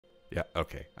Yeah,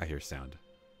 okay. I hear sound.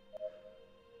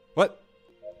 What?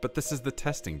 But this is the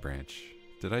testing branch.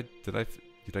 Did I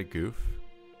goof?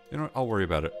 You know what? I'll worry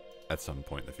about it at some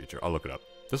point in the future. I'll look it up.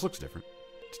 This looks different.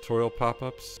 Tutorial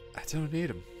pop-ups. I don't need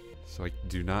them. So I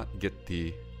do not get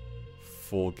the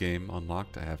full game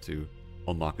unlocked. I have to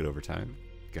unlock it over time.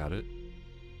 Got it.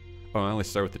 Oh, I only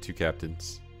start with the 2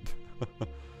 captains. I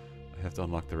have to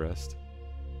unlock the rest.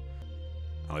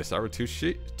 I only start with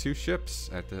 2 ships.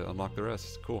 I have to unlock the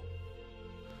rest. Cool.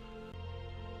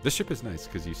 This ship is nice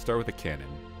because you start with a cannon,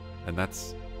 and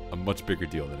that's a much bigger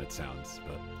deal than it sounds.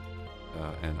 But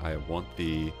and I want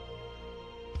the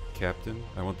captain.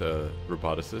 I want the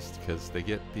roboticist because they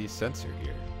get the sensor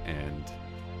here, and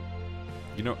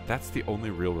you know that's the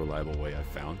only real reliable way I've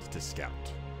found to scout.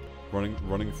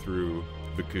 Running through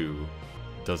the goo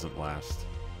doesn't last.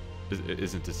 It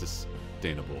isn't a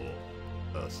sustainable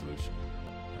solution.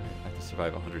 Right, I have to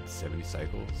survive 170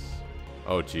 cycles.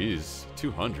 Oh geez,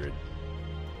 200.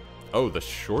 Oh, the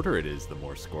shorter it is, the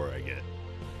more score I get.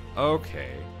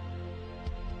 Okay.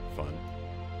 Fun.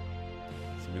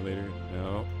 Simulator?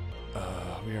 No.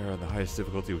 We are on the highest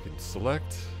difficulty we can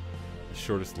select. The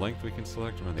shortest length we can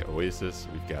select. We're on the Oasis.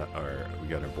 We got our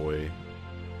boy.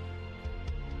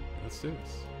 Let's do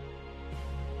this.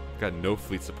 We've got no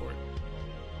fleet support.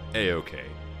 A-okay.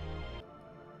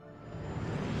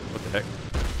 What the heck?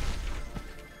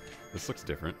 This looks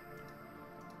different.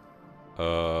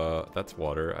 That's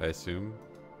water, I assume.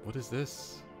 What is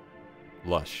this?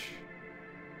 Lush.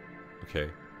 Okay.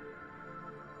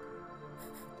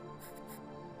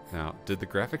 Now, did the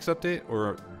graphics update,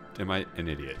 or am I an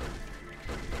idiot?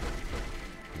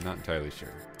 I'm not entirely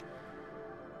sure.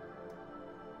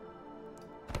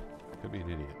 Could be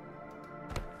an idiot.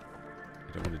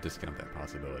 I don't want to discount that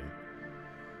possibility.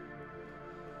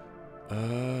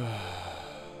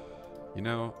 You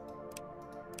know,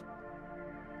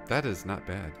 that is not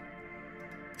bad.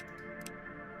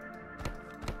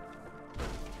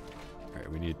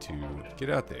 Alright, we need to get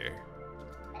out there.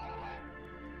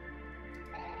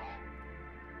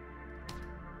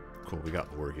 Cool, we got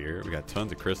ore here. We got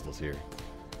tons of crystals here.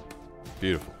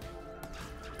 Beautiful.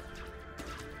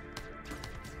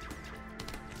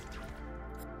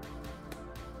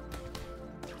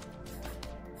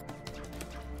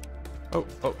 Oh,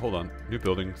 hold on. New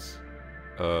buildings.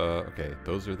 Okay,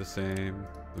 those are the same.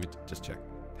 Let me just check.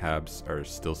 Habs are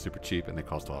still super cheap and they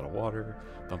cost a lot of water.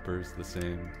 Dumpers, the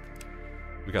same.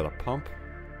 We got a pump.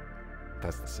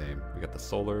 That's the same. We got the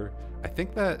solar. I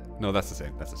think that... No, that's the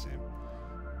same. That's the same.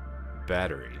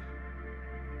 Battery.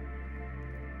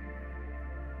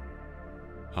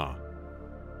 Huh.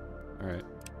 Alright.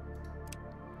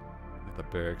 Got the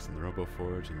barracks and the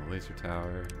robo-forge and the laser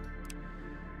tower.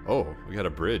 Oh, we got a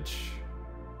bridge.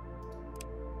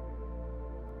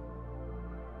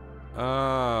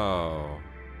 Oh.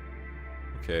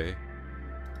 Okay.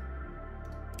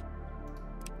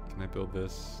 Can I build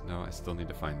this? No, I still need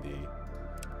to find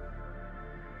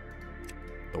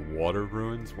the water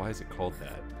ruins. Why is it called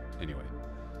that? Anyway.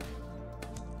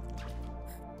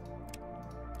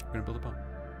 We're gonna build a pump.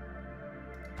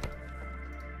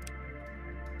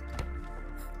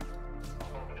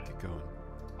 Get going.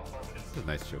 This is a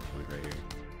nice choke point right here.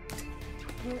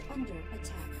 We're under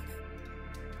attack.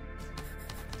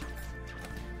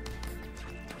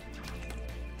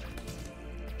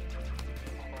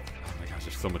 Oh my gosh,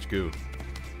 there's so much goo.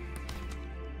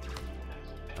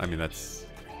 I mean, that's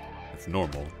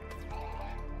normal,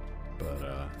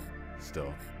 but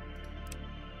still.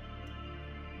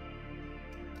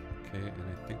 Okay, and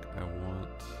I think I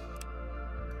want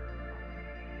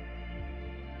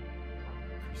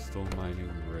crystal mining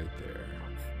right there.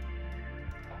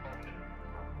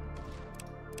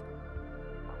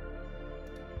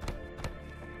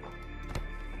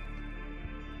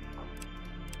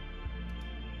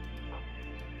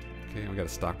 Okay, we got to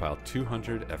stockpile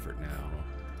 200 effort now.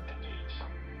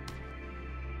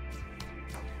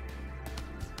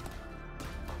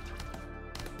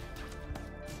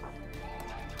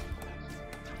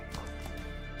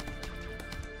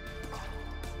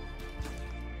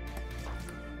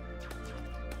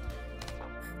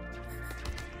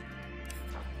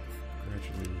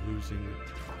 Gradually losing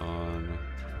on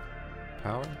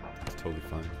power. It's totally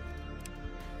fine.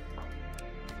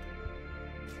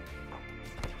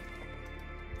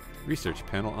 Research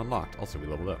panel unlocked. Also, we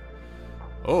leveled up.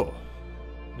 Oh,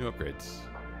 new upgrades.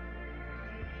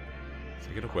 So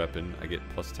I get a weapon. I get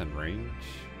plus 10 range.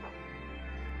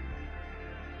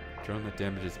 Drone that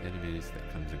damages enemies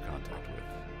that comes in contact with.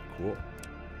 Cool.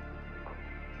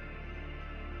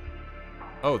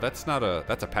 Oh, that's not a...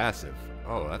 That's a passive.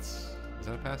 Oh, that's... Is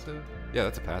that a passive? Yeah,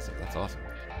 that's a passive. That's awesome.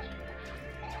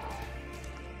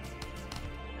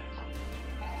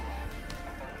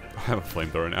 have a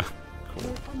flamethrower now.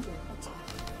 Cool.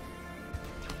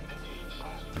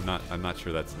 I'm not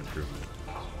sure that's an improvement.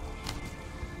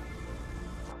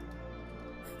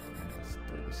 Let's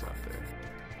throw this out there.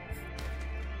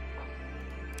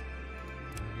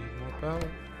 I need more power.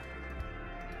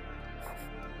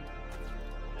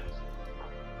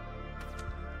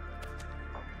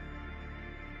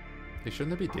 Hey,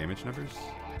 shouldn't there be damage numbers?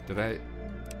 Did I...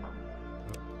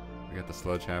 Oh, we got the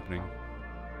sludge happening.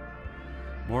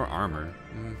 More armor.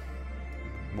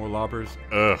 More lobbers.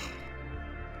 Ugh.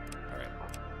 Alright.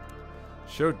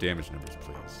 Show damage numbers,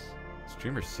 please.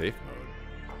 Streamer safe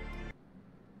mode.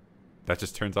 That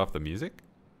just turns off the music?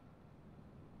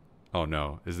 Oh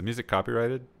no. Is the music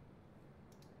copyrighted?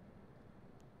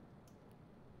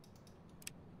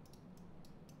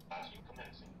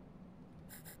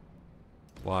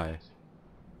 Why?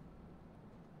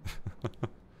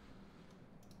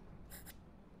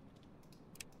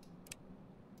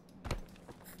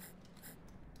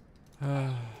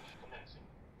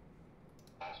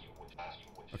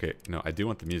 Okay, no, I do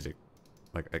want the music.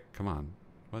 Like, come on.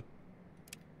 What?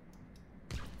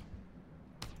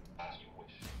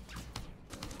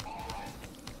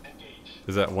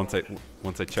 Is that once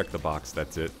I check the box,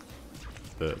 that's it?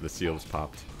 The seal's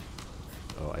popped.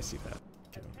 Oh, I see that.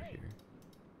 Get over here.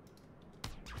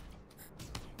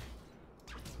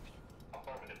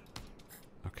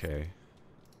 Okay.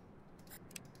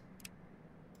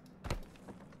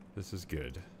 This is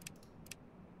good.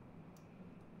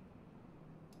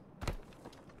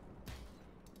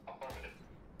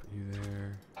 Put you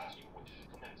there.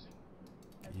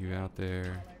 Get you out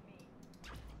there.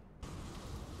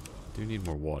 Do need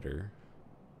more water.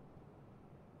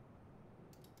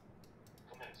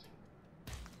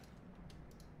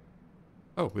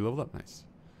 Oh, we leveled up. Nice.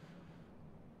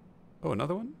 Oh,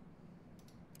 another one?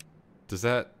 Is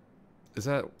that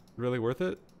really worth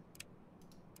it?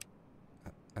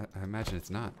 I imagine it's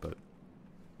not, but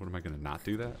what am I gonna not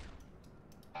do that?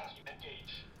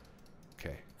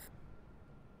 Okay.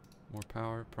 More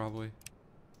power, probably.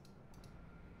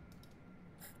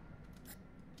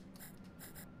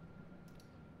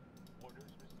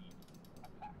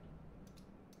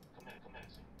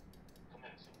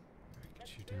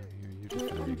 Get you down here. You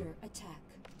defending.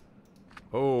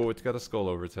 Oh, it's got a skull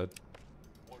over its head.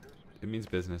 It means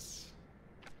business.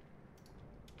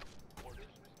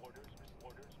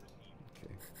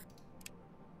 Okay.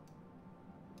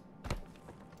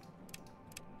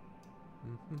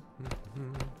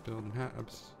 Building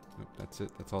habs. Nope, that's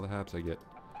it. That's all the habs I get.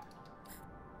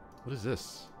 What is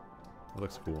this? That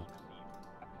looks cool.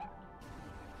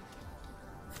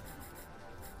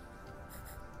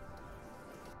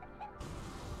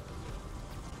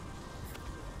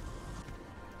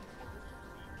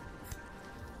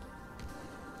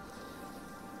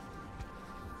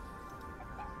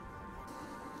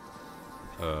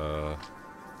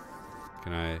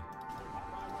 Can I?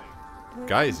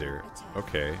 Geyser.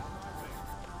 Okay.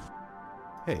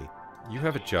 Hey, you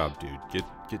have a job, dude.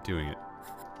 Get doing it.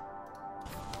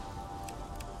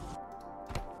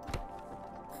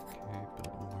 Okay,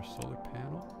 build one more solar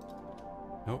panel.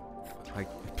 Nope. I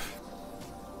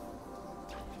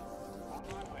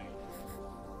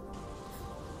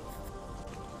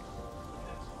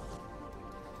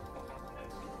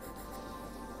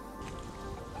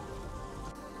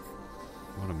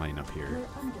want to mine up here.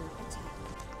 We're under attack.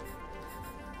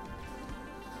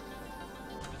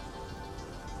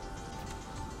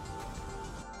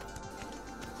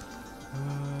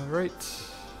 Right.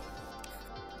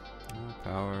 More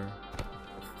power.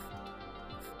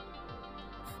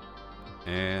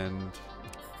 And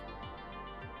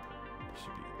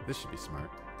this should be smart.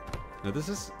 Now this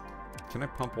is, can I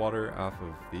pump water off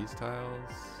of these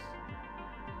tiles?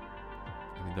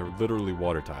 I mean, they're literally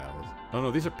water tiles. Oh no,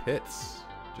 these are pits.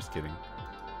 Just kidding.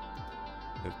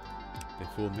 They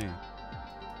fooled me.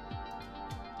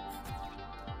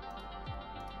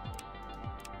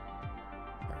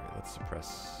 Alright, let's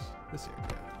suppress this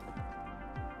area.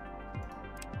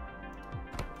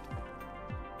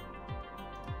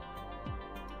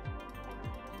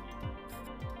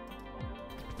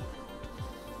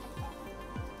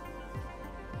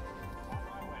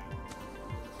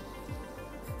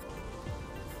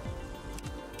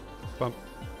 Bump,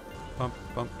 bump,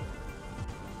 bump,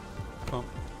 pump.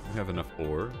 We have enough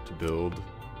ore to build.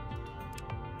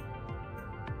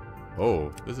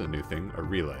 Oh, this is a new thing, a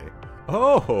relay.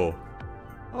 Oh!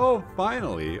 Oh,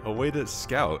 finally! A way to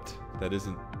scout that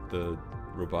isn't the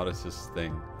roboticist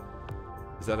thing.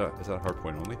 Is that a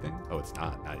hardpoint only thing? Oh, it's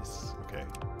not. Nice. Okay.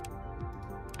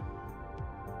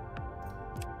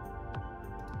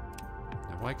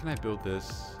 Now, why can I build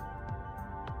this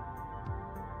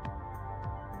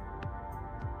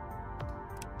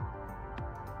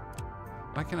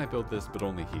Why can I build this but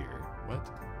only here? What?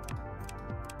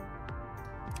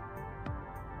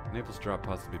 Enables drop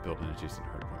pods to be built in adjacent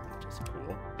hardpoint modules.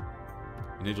 Cool.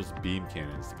 Enables beam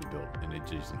cannons to be built in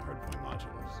adjacent hardpoint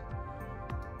modules.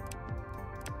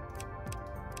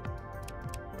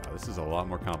 Wow, this is a lot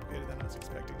more complicated than I was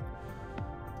expecting.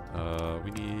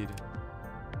 We need...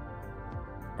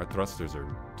 Our thrusters are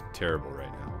terrible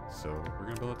right now, so we're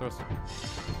gonna build a thruster.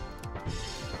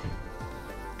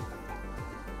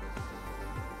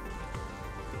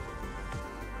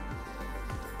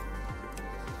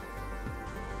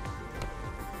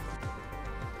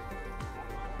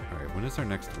 Alright, when is our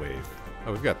next wave?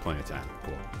 Oh, we've got plenty of time.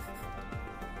 Cool.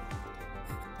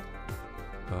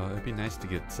 It'd be nice to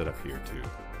get set up here too,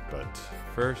 but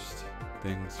first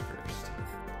things first.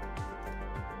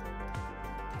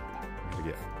 To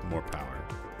get more power.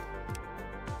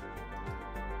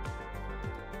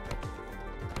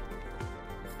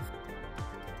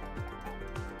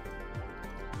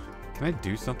 Can I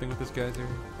do something with this geyser?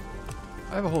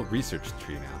 I have a whole research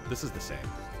tree now. This is the same.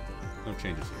 No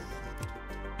changes here.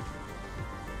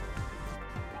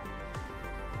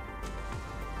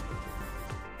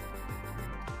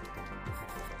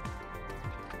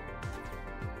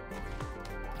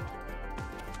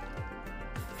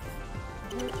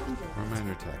 Where am I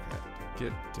under attack at?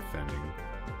 Get defending.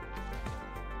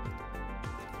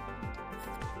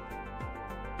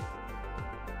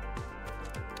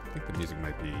 I think the music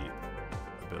might be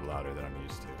a bit louder than I'm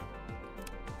used to.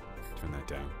 Turn that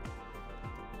down.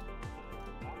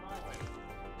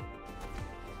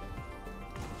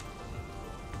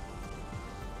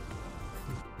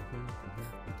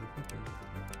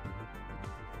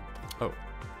 Oh,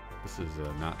 this is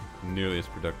not nearly as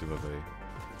productive of a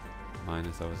mine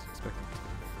as I was expecting.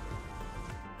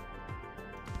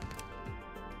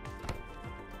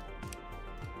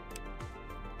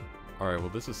 Alright, well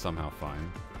this is somehow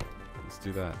fine. Let's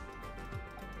do that.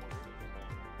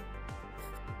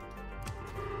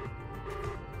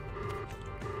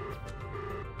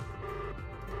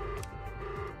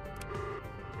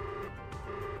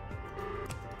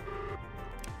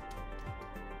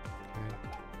 Okay.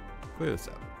 Clear this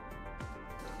out.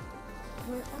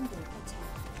 We're under attack.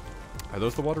 Are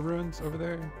those the water ruins over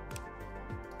there?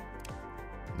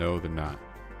 No, they're not.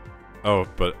 Oh,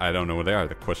 but I don't know where they are.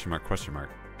 The question mark, question mark.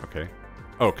 Okay.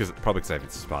 Oh, probably because I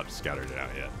haven't scattered it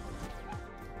out yet.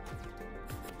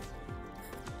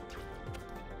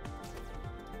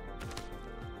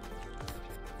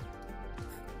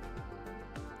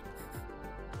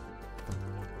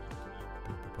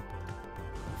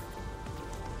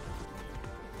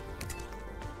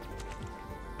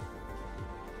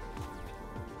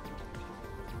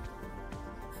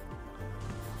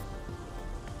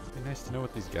 Nice to know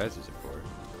what these geysers are for.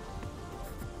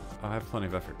 I have plenty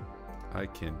of effort. I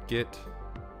can get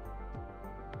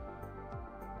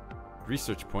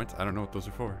research points. I don't know what those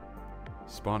are for.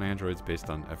 Spawn androids based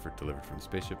on effort delivered from the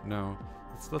spaceship. No.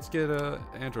 Let's get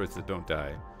androids that don't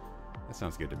die. That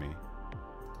sounds good to me.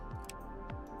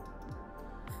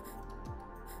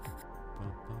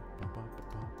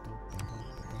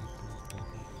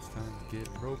 It's time to get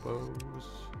robos.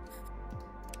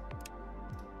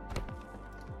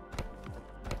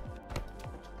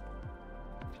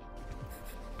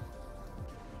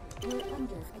 We're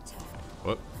under attack.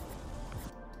 What?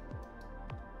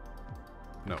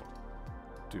 No.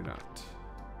 Do not.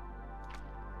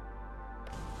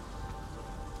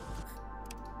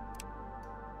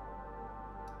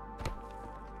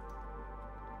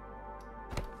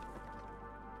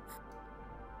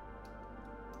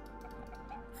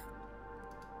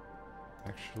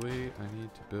 Actually, I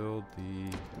need to build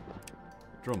the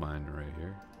drill mine right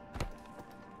here.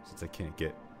 Since I can't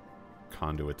get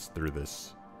conduits through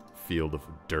this field of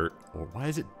dirt ore. Why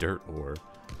is it dirt ore?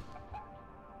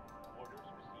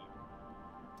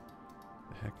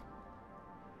 The heck?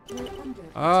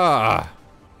 Ah!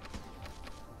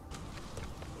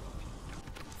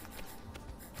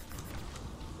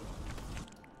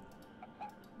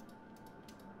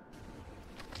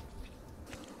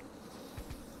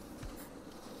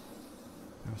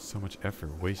 That was so much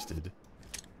effort wasted.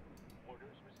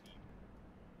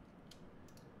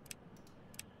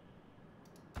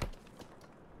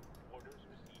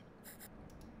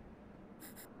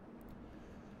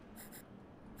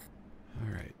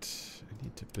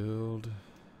 Build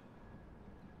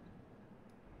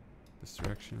this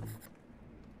direction.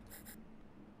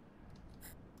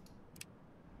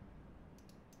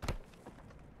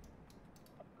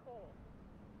 Of course.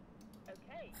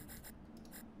 Okay.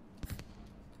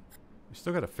 We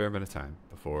still got a fair bit of time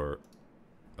before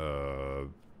the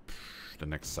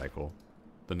next cycle,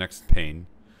 the next pain.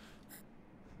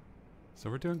 So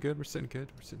we're doing good. We're sitting good.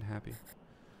 We're sitting happy.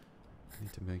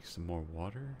 Need to make some more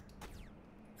water.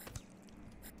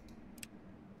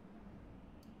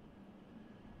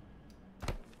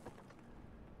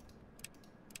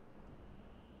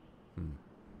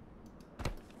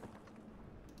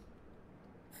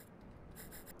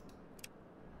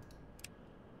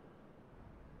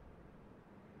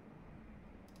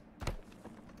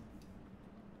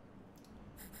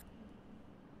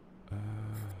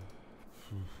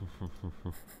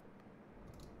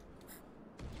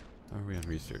 How are we on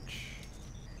research?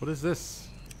 What is this?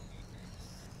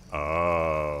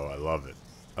 Oh, I love it.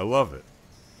 I love it.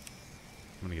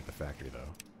 I'm gonna get the factory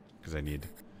though, because I need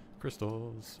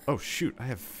crystals. Oh shoot, I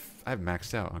have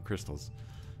maxed out on crystals.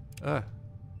 Engine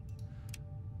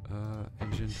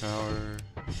power.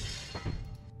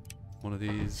 One of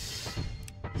these.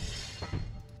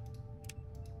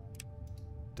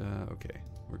 Okay,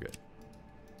 we're good.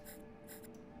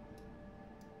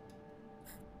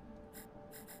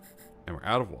 And we're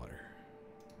out of water.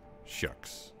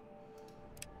 Shucks.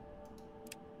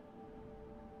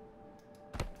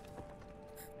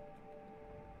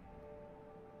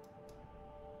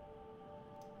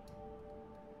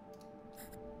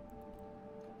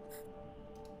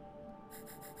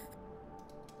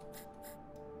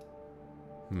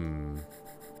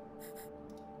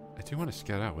 I do want to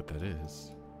scout out what that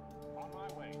is. On my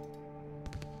way.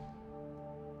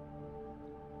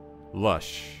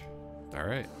 Lush.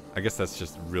 Alright. I guess that's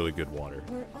just really good water.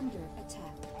 We're under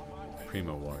attack.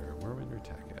 Primo water. Where are we under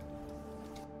attack at?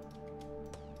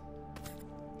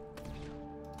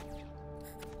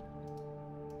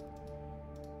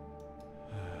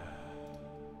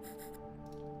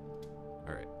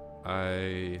 Alright.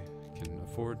 I can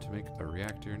afford to make a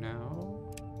reactor now.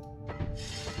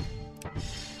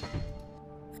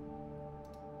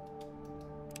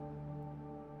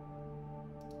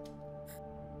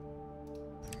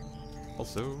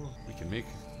 Also, we can make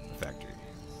a factory.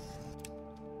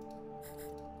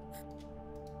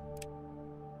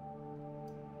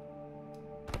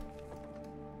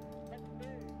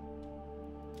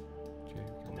 Okay, we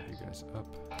can move you guys up.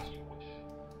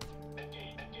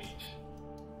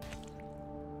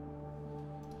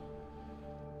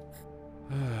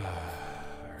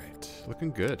 Alright, looking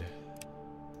good.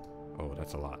 Oh,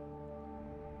 that's a lot.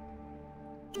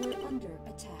 We're under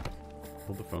attack.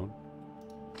 Hold the phone.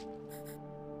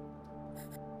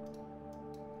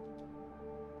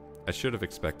 I should have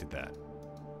expected that.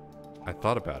 I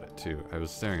thought about it too. I was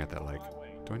staring at that like,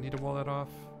 do I need to wall that off?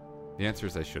 The answer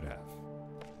is I should have.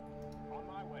 On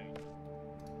my way.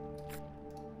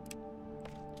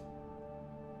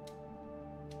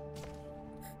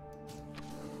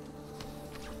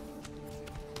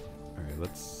 Alright,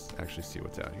 let's actually see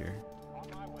what's out here. On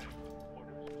my way.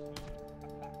 Orders received.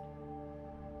 Attack.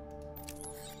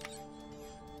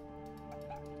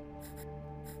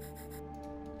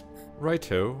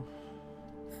 Righto.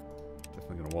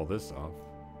 Definitely gonna wall this off.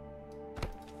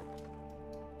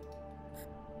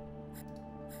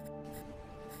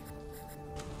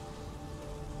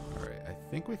 Alright, I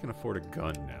think we can afford a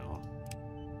gun now.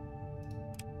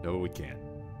 No, we can't.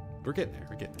 We're getting there,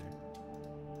 we're getting there.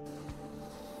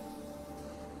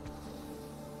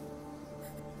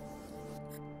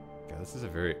 God, this is a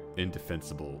very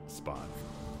indefensible spot.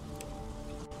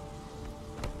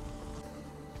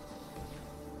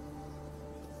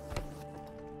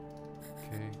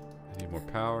 More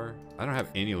power. I don't have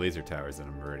any laser towers and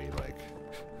I'm already like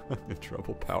in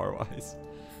trouble power wise.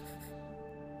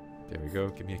 There we go.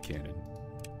 Give me a cannon.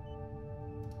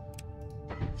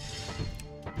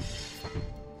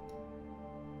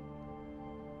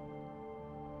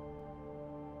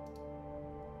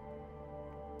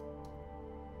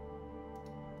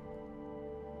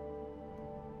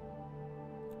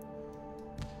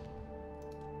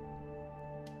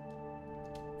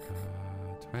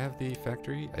 Do I have the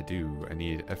factory? I do. I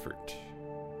need effort.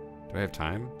 Do I have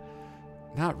time?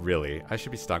 Not really. I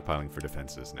should be stockpiling for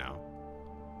defenses now.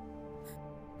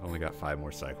 I've only got 5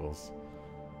 more cycles.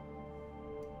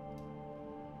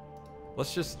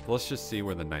 Let's just see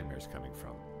where the nightmare's coming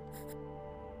from.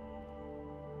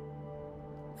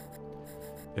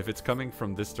 If it's coming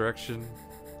from this direction,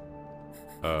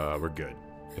 we're good.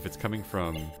 If it's coming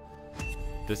from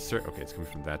this, okay, it's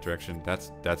coming from that direction.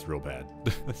 That's real bad.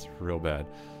 That's real bad.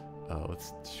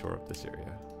 Let's shore up this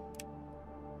area.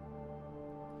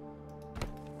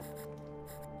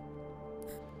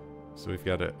 So we've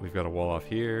got a wall off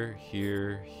here,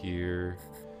 here, here,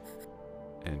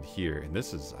 and here. And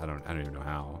this is I don't even know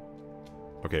how.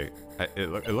 Okay, it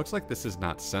looks like this is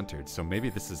not centered. So maybe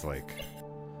this is like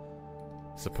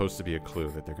supposed to be a clue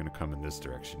that they're going to come in this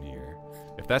direction here.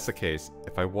 If that's the case,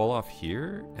 if I wall off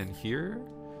here and here,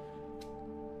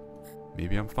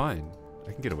 maybe I'm fine.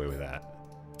 I can get away with that.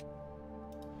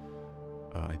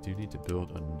 I do need to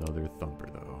build another thumper,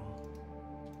 though.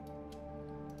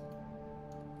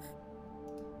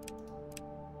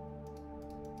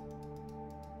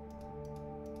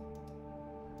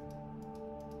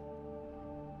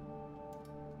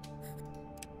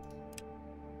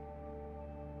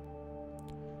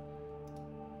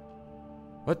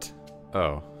 What?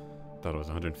 Oh, thought it was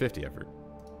 150 effort.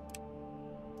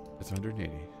 It's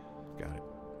 180. Got it.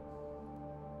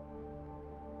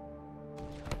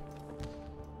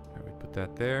 Alright, we put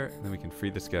that there, and then we can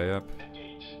free this guy up.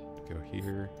 Go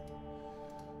here.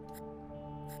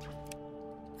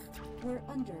 We're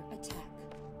under attack.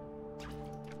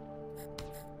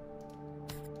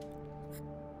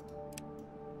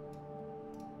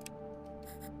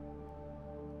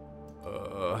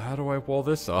 How do I wall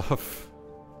this off?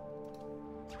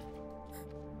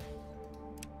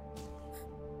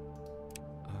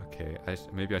 Okay,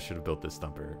 maybe I should have built this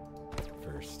thumper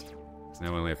first. Because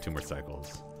now we only have 2 more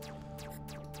cycles.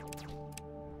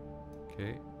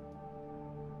 Okay.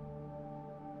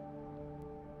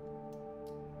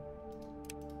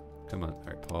 Come on.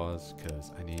 Alright, pause,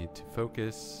 because I need to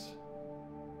focus.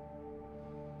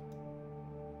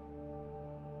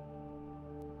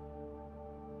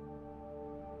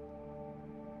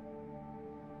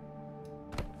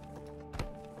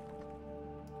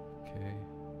 Okay.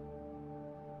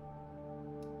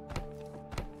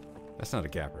 That's not a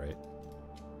gap, right?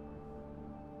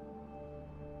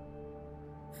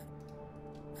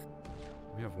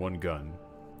 We have 1 gun.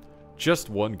 Just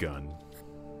 1 gun.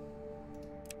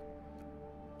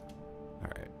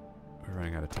 Alright. We're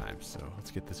running out of time, so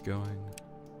let's get this going.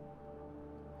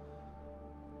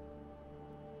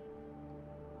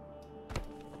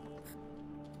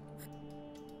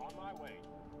 On my way.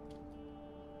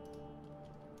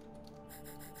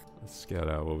 Let's scout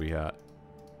out what we got.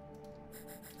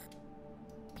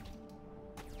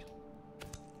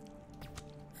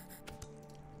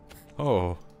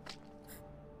 Oh.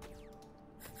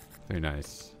 Very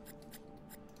nice.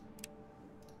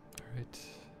 Alright.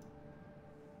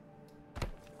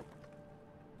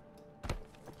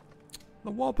 The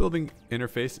wall building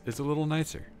interface is a little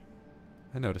nicer.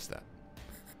 I noticed that.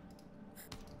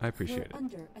 I appreciate We're it.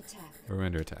 under attack. We're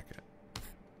under attack it.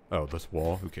 Oh, this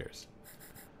wall? Who cares?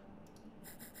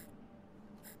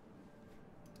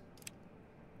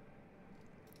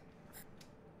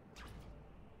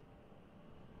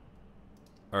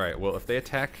 Alright, well, if they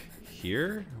attack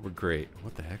here, we're great.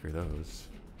 What the heck are those?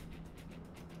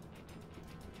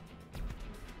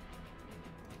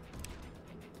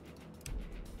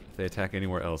 If they attack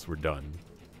anywhere else, we're done.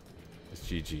 It's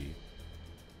GG.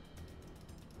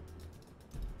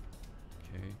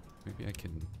 Okay, maybe I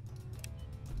can...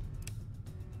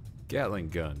 Gatling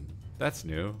gun. That's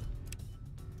new.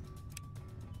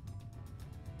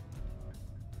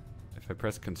 If I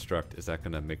press construct, is that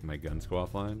gonna make my guns go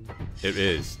offline? It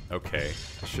is. Okay.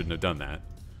 I shouldn't have done that.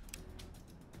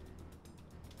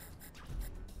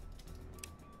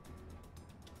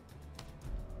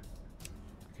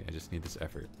 Okay, I just need this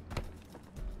effort.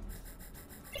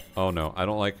 Oh no, I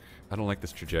don't like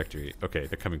this trajectory. Okay,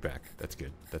 they're coming back. That's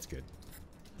good. That's good.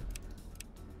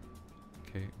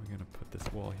 Okay, we're gonna put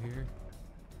this wall here.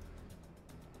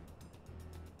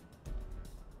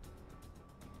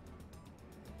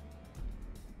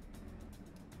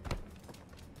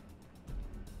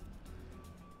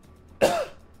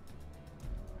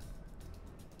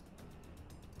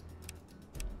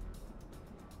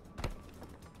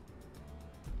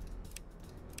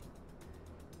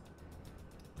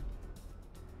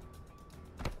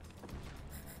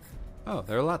 Oh,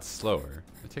 they're a lot slower.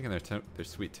 They're taking their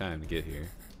sweet time to get here.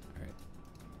 Alright.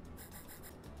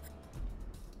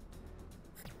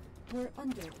 We're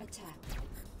under attack.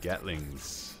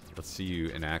 Gatlings. Let's see you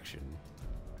in action.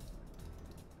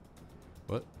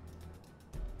 What?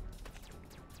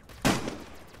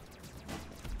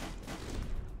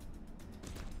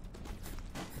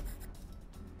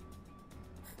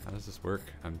 How does this work?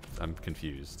 I'm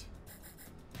confused.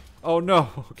 Oh no!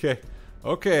 Okay.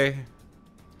 Okay.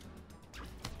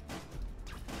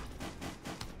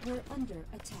 We're under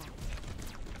attack.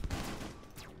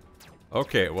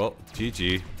 Okay, well,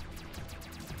 GG.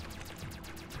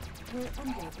 We're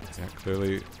under Yeah, attack.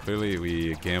 clearly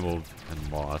we gambled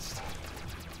and lost.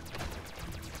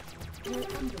 We're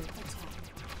under attack.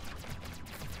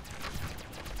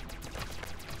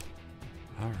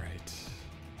 Alright.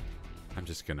 I'm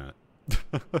just gonna...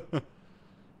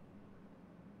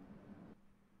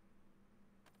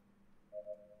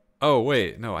 Oh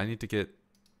wait, no, I need to get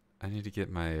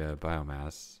my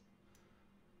biomass.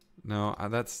 No,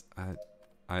 that's I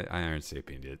Iron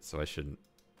Sapiened it, so I shouldn't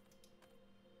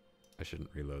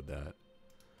reload that.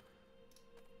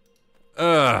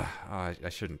 Ugh, oh, I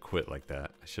shouldn't quit like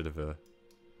that. I should have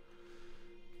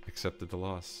accepted the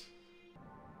loss.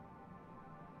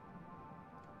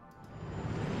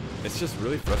 It's just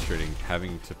really frustrating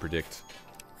having to predict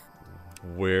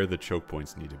where the choke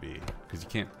points need to be, because you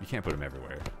can't put them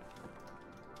everywhere.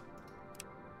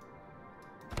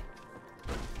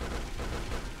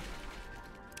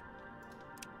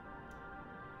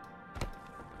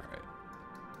 All right,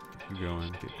 keep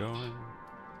going, get going.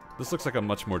 This looks like a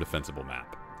much more defensible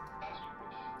map.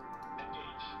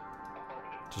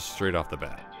 Just straight off the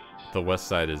bat, the west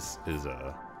side is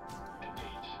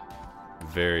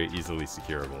very easily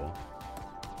securable.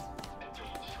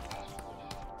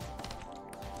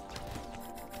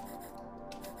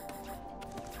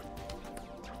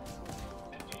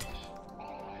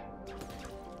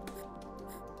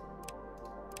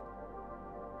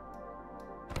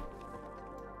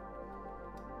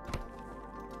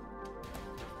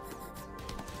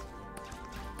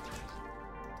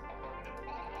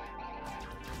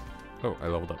 Oh, I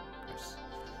leveled up. Nice.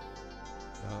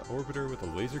 Orbiter with a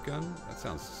laser gun? That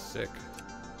sounds sick.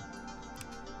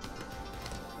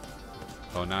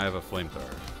 Oh, now I have a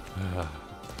flamethrower.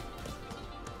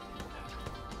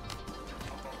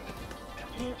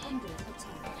 We're under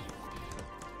attack.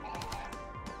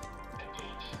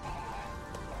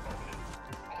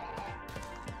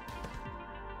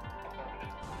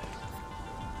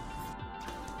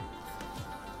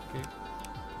 Okay.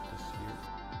 This here.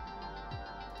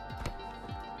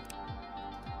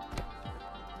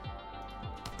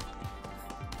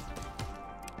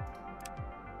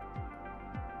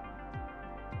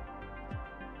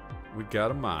 We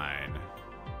got a mine.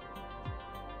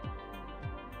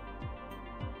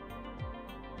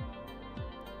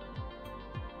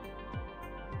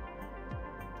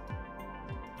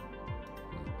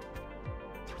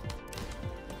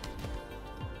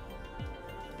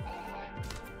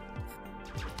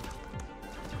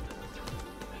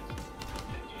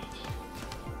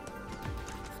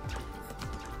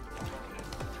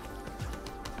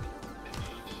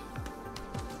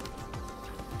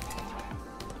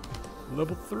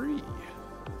 Level 3. Give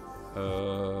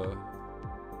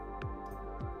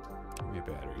me a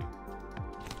battery.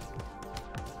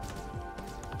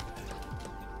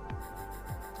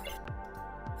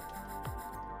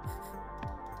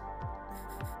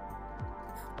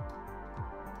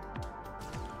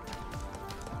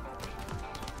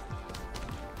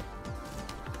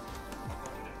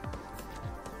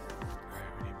 Alright,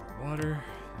 we need more water.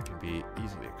 That can be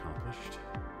easily accomplished.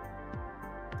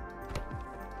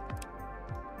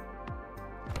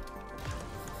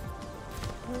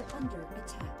 We're under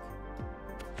attack.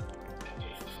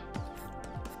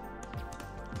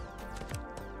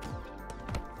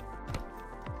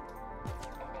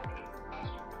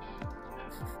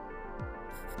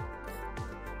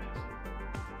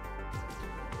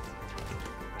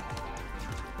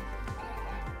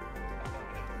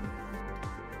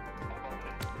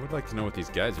 I would like to know what these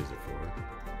geysers are for.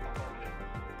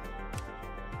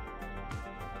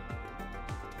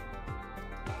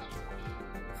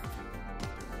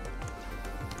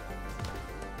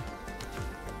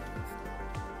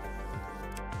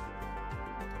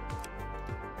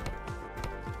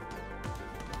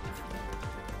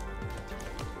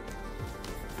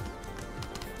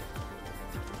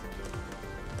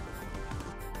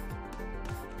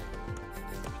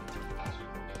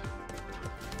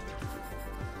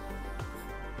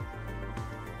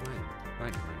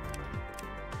 Right.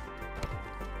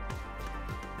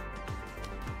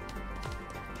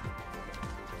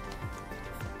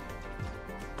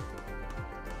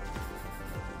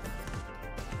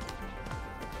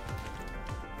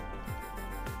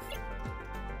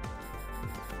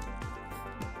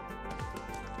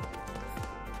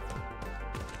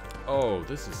 Oh,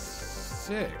 this is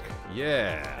sick.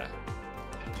 Yeah.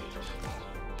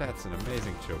 That's an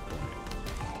amazing choke point.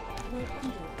 We're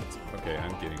under attack. Okay,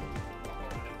 I'm getting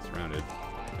surrounded.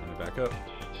 Time to back up.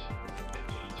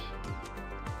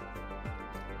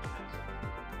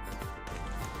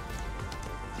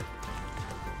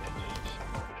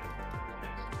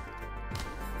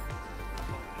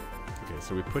 Okay,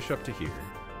 so we push up to here.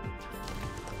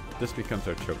 This becomes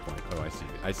our choke point. Oh, I see.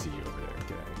 I see you over there.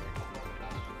 Get out of here.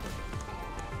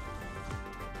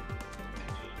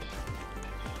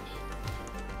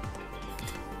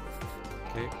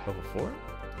 Okay, level 4.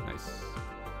 Nice.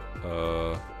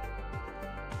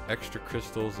 Extra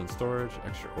crystals and storage,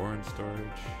 extra ore and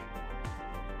storage.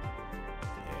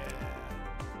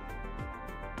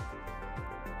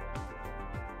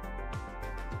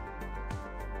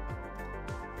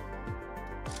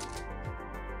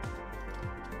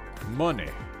 Money.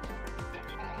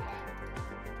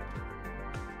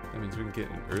 That means we can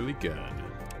get an early gun.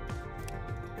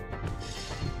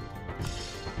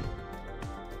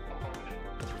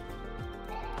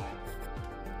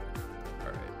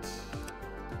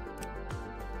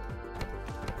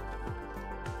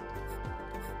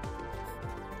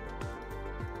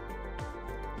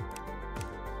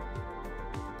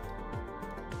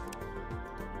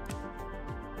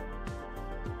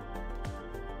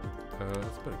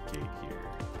 Let's put a gate here.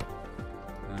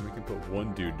 And then we can put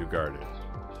one dude to guard it.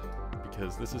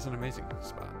 Because this is an amazing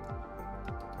spot.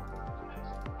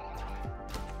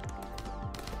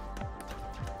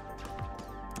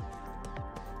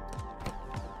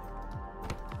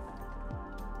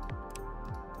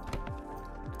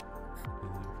 And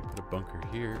then if we put a bunker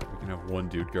here, we can have one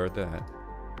dude guard that.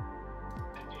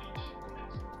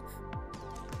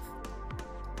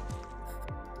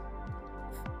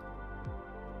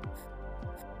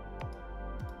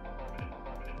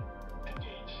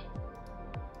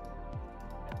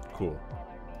 Cool.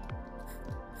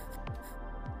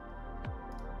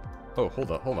 Oh, hold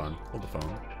on. Hold the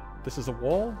phone. This is a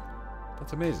wall?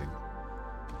 That's amazing.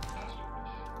 Let's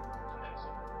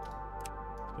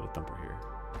put a thumper here.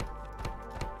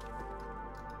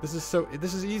 This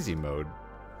is easy mode.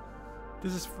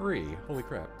 This is free. Holy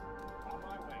crap. On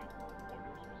my way.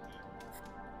 Orders received.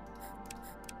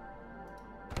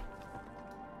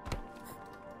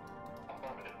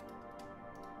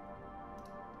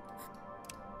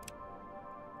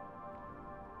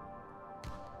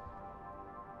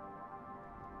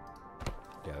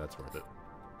 Yeah, that's worth it.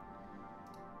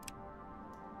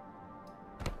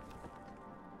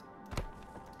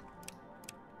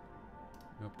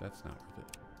 Nope, that's not worth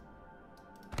it.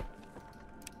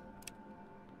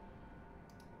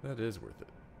 That is worth it.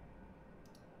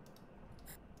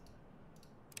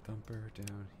 Thumper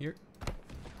down here.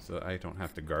 So I don't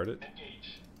have to guard it.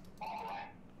 Engage. All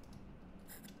right.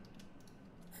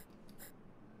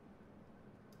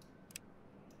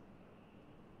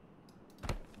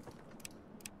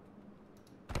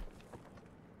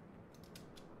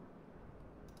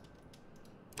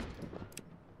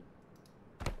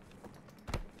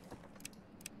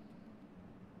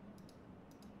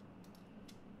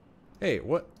 Hey,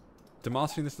 what?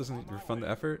 Demolishing this doesn't refund the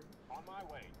effort? On my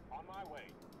way. On my way.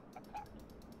 Attack.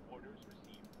 Orders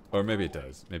received. Or maybe it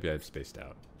does. Maybe I've spaced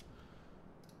out.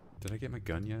 Did I get my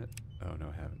gun yet? Oh, no,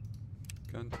 I haven't.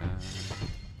 Gun time.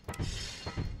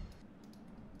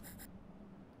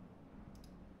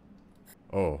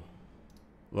 Oh,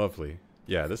 lovely.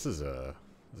 Yeah, this is a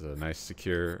nice,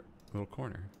 secure little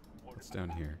corner. What's down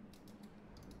here?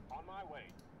 On my way.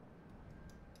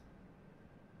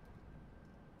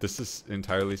 This is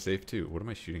entirely safe too. What am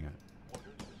I shooting at?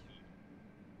 Orders received.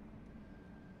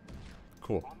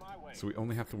 Cool. On my way. So we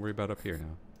only have to worry about up here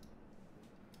now.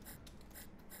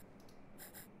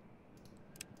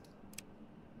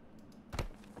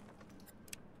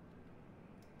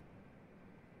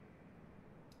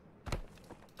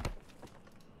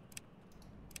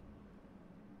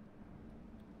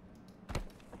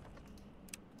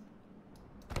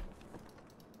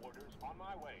 Orders on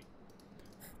my way.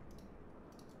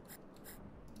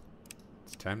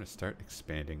 It's time to start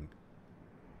expanding.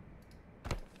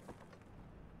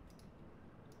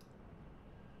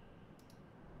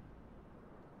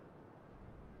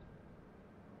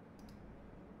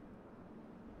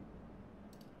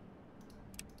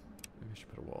 Maybe I should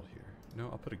put a wall here. No,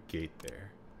 I'll put a gate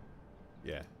there.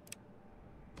 Yeah.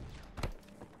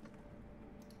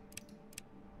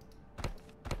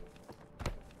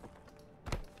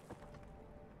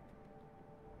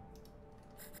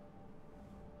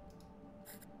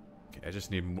 Okay, I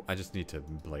just need to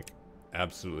like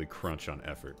absolutely crunch on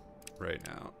effort right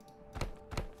now.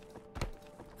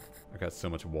 I got so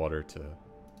much water to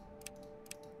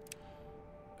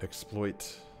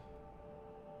exploit.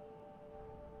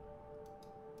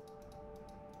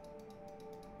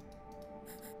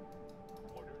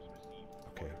 Orders received.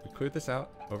 Okay, we cleared this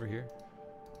out over here.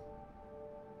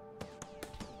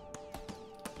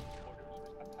 Orders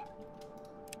attack.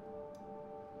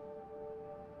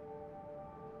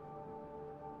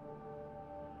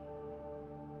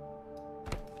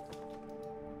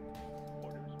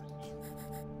 Orders received.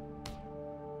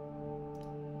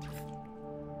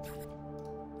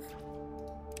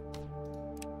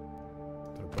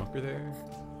 Put a bunker there.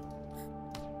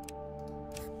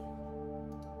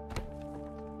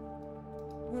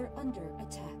 We're under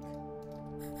attack.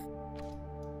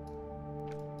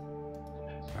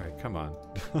 Alright, come on.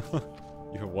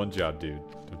 You have one job, dude.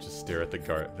 Don't just stare at the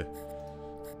guard.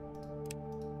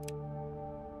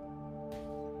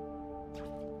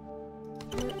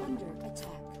 We're under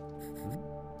attack.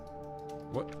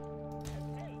 What?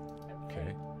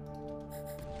 Okay.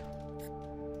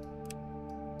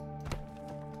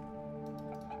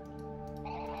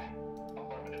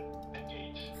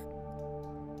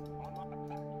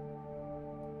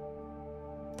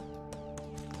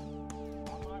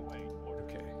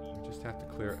 Okay, we just have to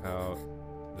clear out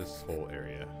this whole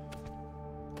area.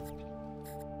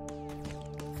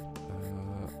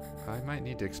 I might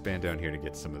need to expand down here to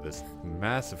get some of this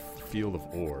massive field of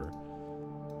ore.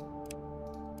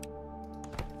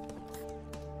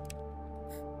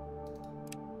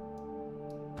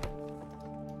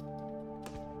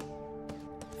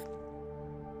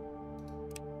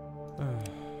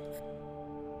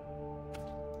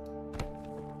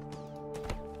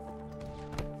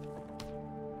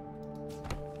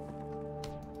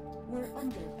 We're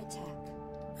under attack.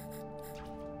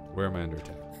 Where am I under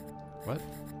attack? What?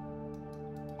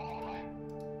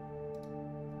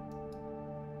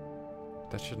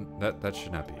 That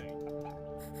should not be.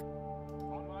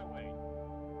 On my way.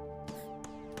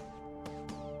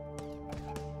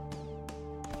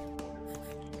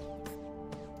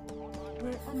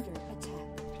 We're under attack.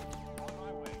 On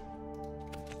my way.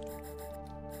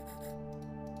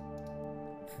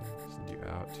 Okay, send you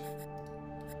out.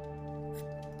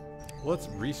 Let's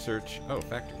research. Oh,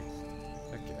 factory.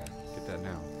 Heck yeah, get that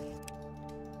now.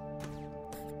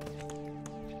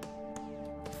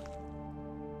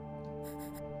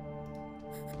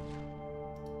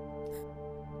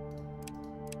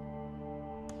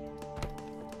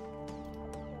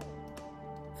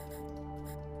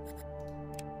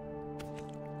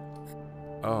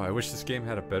 Oh, I wish this game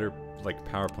had a better, like,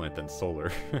 power plant than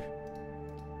solar.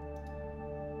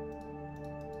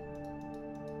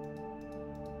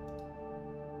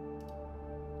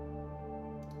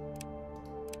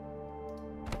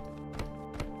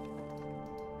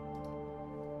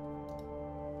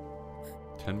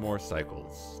 Ten more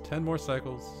cycles. 10 more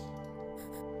cycles.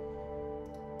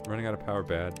 Running out of power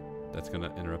bad. That's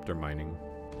gonna interrupt our mining.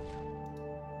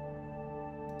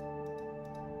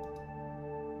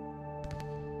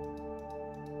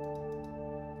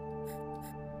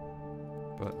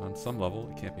 But on some level,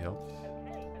 it can't be helped.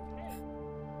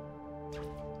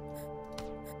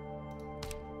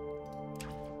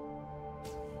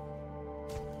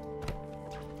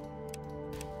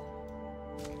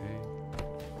 Okay,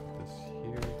 put this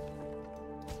here.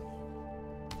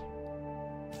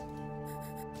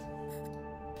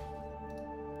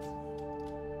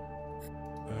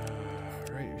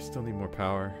 Right, we still need more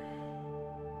power.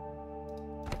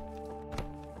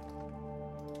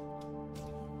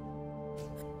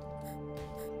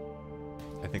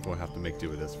 I think we'll have to make do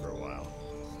with this for a while.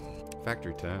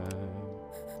 Factory time.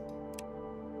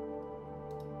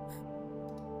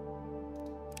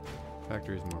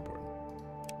 Factory is more important.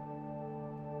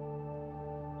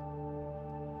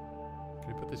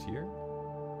 Can I put this here?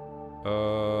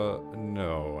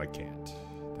 No, I can't.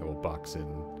 That will box in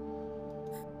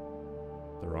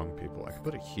the wrong people. I could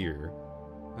put it here.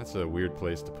 That's a weird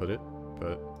place to put it,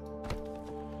 but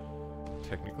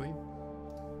technically,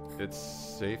 it's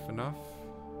safe enough.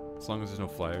 As long as there's no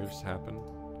flyers happen.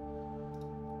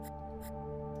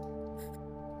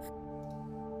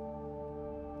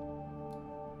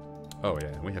 Oh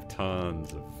yeah, we have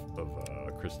tons of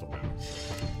crystal now.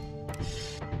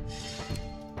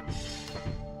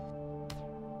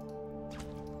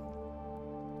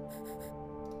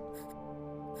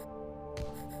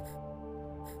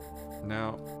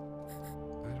 Now,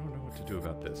 I don't know what to do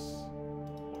about this.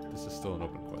 This is still an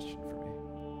open question for me.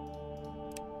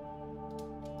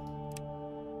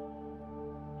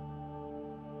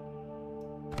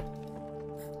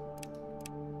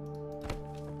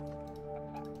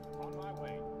 On my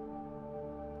way.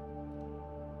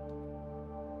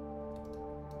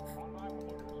 On my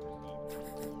orders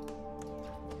received.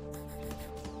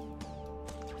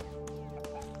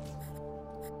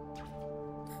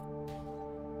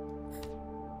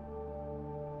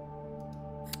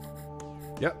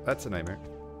 Yep, that's a nightmare.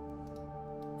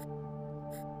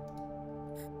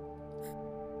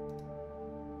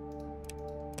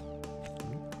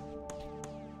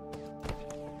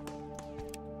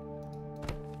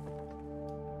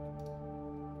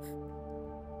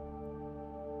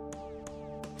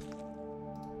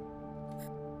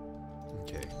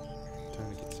 Okay, time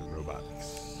to get some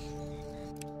robotics.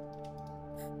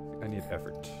 I need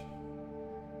effort.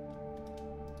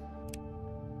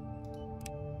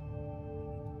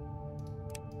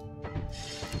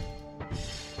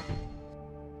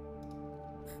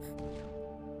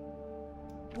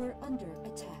 We're under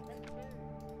attack.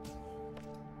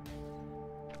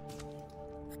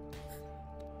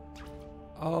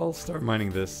 I'll start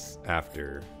mining this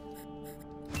after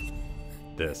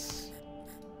this.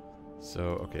 So,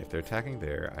 okay, if they're attacking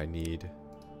there, I need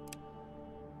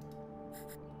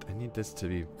this to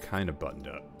be kind of buttoned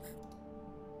up.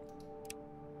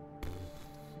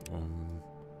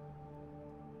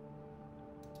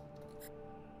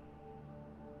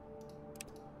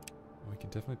 We can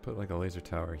definitely put like a laser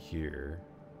tower here.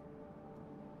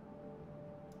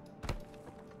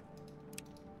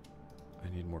 I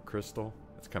need more crystal.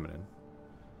 It's coming in.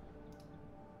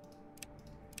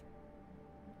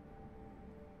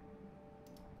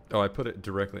 Oh, I put it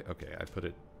directly. Okay, I put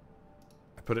it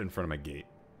in front of my gate.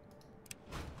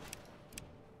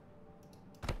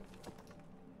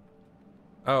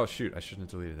 Oh shoot, I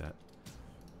shouldn't have deleted that.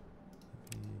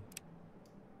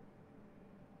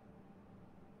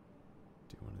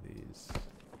 Do one of these.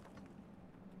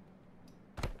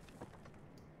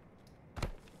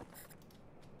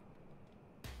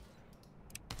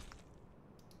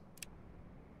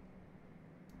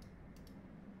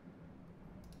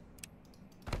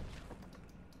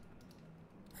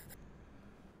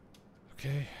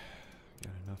 Okay,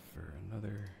 got enough for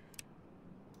another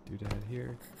doodad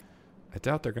here. I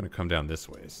doubt they're going to come down this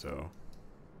way, so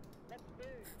I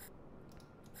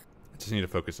just need to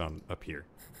focus on up here.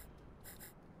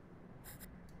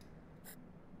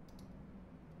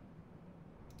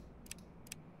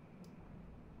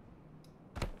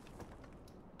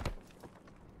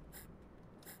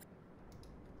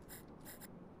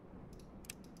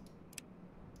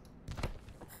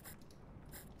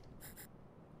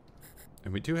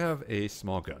 And we do have a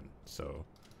small gun, so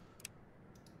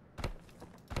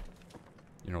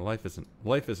you know, life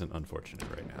isn't unfortunate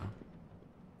right now.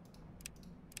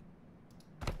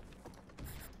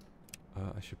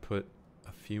 I should put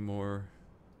a few more.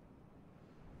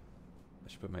 I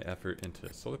should put my effort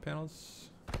into solar panels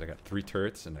because I got 3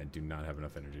 turrets and I do not have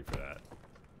enough energy for that.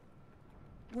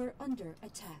 We're under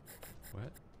attack.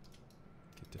 What?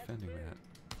 Keep defending that.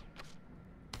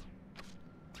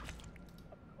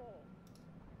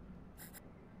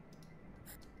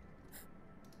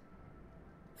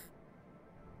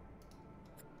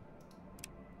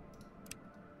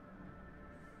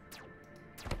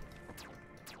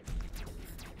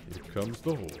 Here comes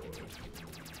the horde.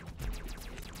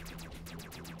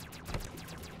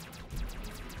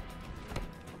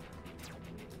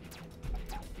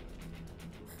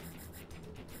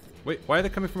 Wait, why are they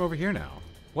coming from over here now?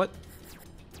 What?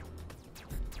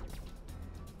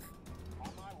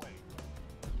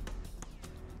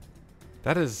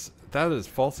 That is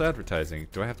false advertising.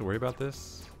 Do I have to worry about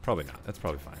this? Probably not. That's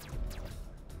probably fine.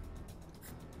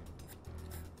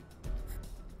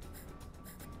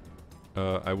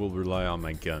 I will rely on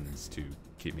my guns to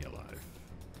keep me alive.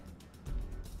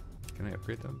 Can I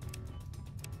upgrade them?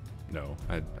 No,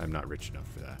 I'm not rich enough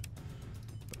for that.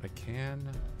 But I can.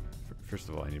 First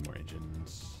of all, I need more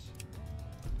engines.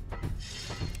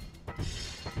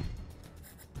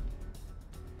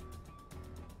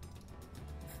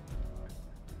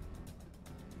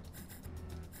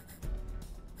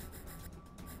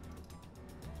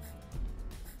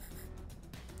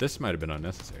 This might have been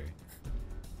unnecessary.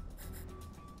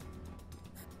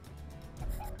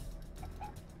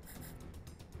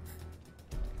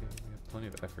 Plenty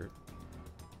of effort.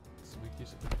 Let's make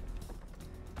use of it.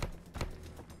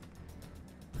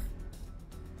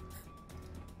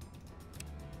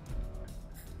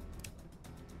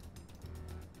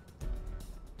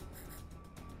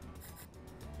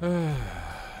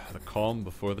 The calm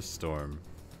before the storm.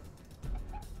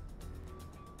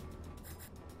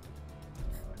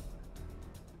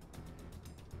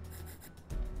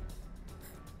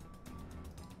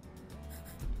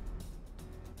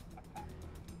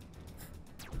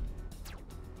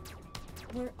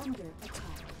 We're under attack.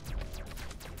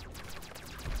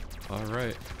 All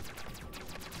right.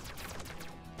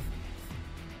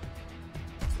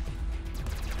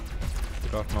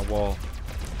 Get off my wall.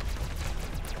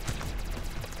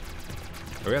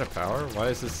 Are we out of power? Why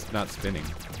is this not spinning?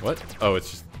 What? Oh, it's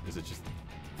just... Is it just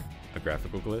a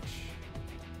graphical glitch?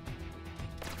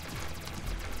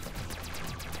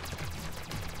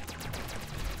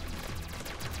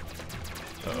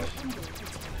 Uh-oh.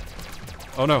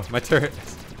 Oh no, my turret!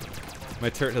 My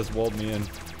turret has walled me in.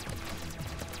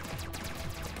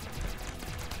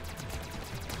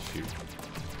 Shoot.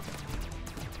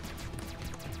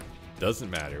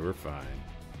 Doesn't matter, we're fine.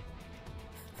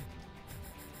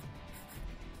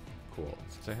 Cool.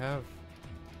 Since I have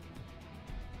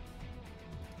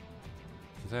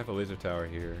a laser tower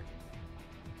here,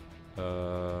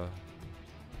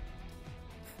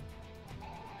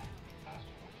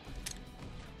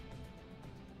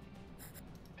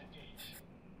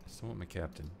 still want my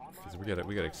captain because we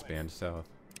gotta expand south.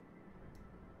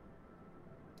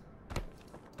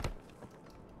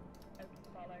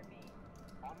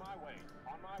 On my way.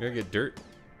 On my We gotta way. get dirt.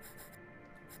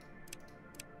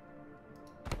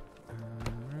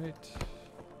 Alright.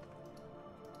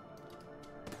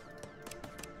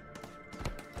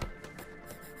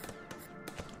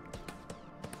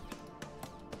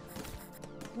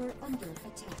 We're under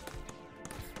attack.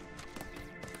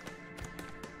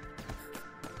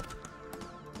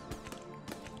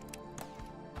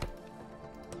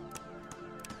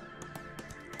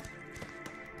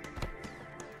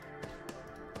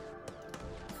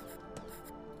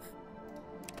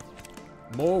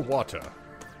 More water.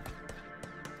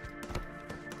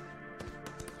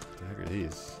 What the heck are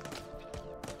these?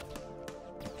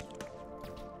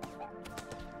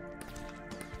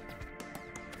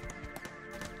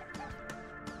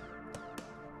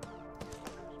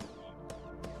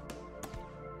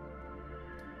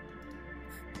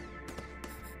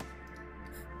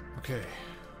 Okay,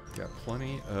 got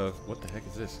plenty of. What the heck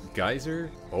is this? Geyser?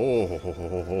 Oh,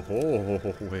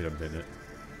 wait a minute.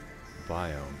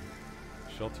 Biome.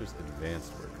 Shelters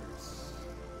advanced workers.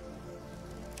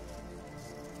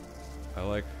 I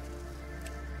like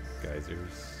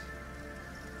geysers.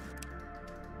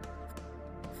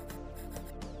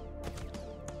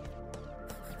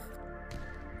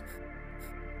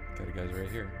 Got a geyser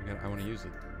right here. I want to use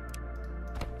it.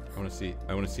 I want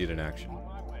to see it in action. On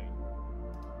my way.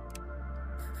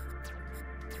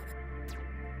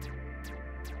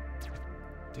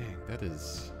 Dang, that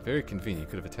is very convenient.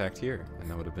 Could have attacked here, and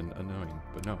that would have been annoying.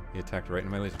 But no, he attacked right in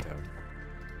my laser tower.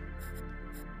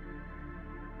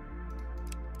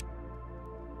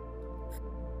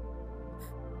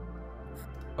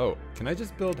 Oh, can I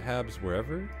just build habs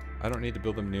wherever? I don't need to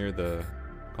build them near the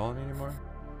colony anymore?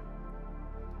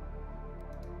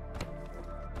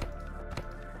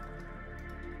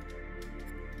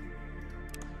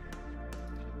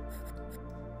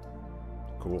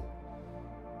 Cool.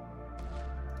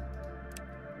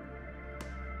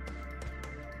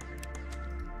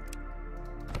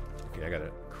 Okay, I got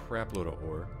a crap load of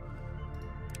ore.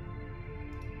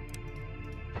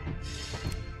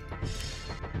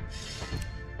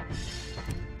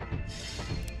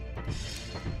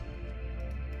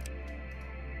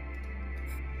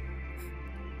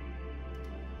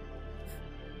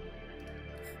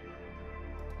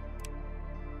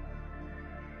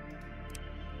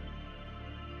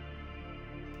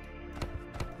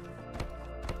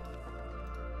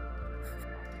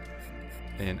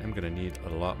 And I'm gonna need a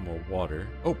lot more water.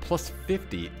 Oh, plus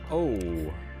 50.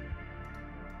 Oh.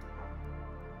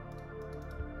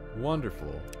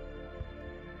 Wonderful.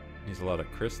 Needs a lot of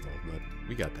crystal, but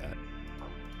we got that.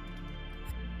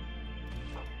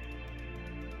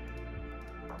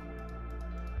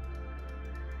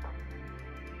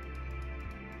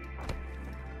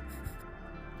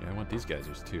 Yeah, I want these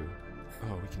geysers too.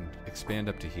 Oh, we can expand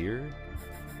up to here?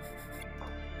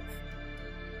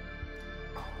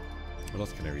 What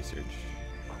else can I research?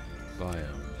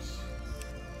 Biomes.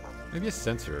 Maybe a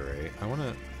sensor array. I want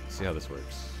to see how this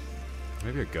works.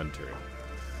 Maybe a gun turret.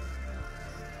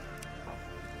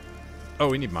 Oh,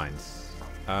 we need mines.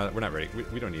 We're not ready.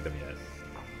 We don't need them yet.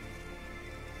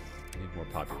 We need more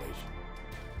population.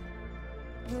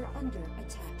 We're under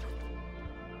attack.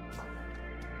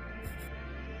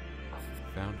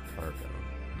 Found cargo.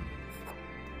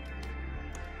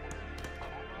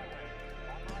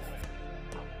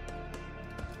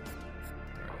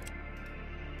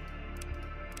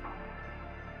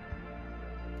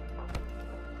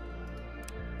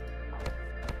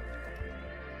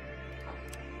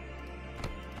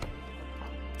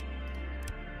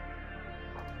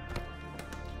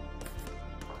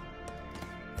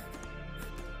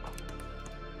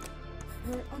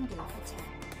 We're under attack.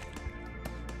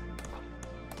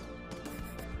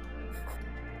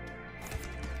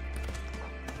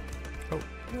 Oh,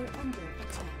 We're under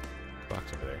attack.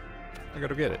 box over there. I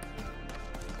gotta get it.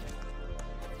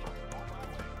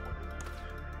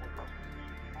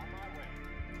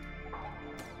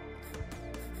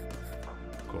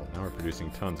 Cool. Now we're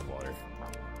producing tons of water.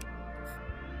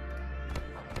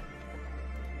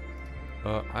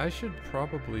 I should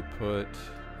probably put.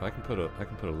 I can put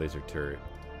a laser turret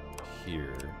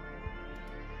here.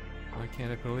 Why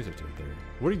can't I put a laser turret there?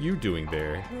 What are you doing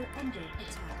there? We're under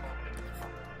attack.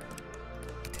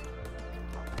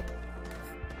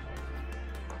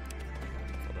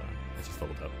 Hold on. I just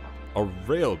leveled up. A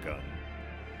railgun.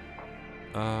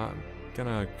 I'm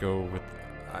gonna go with.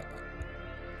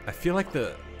 I feel like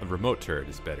the remote turret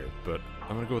is better, but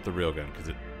I'm gonna go with the railgun because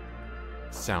it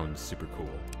sounds super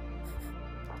cool.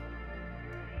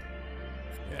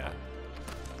 Yeah.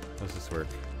 How does this work?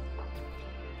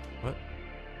 What?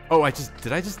 Oh,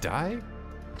 did I just die?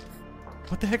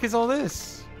 What the heck is all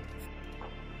this?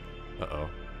 Uh-oh.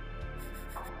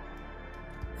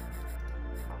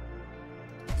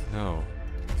 No.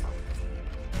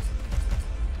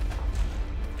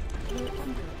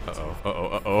 Uh-oh,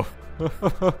 uh-oh,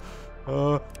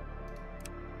 uh-oh.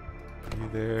 Are you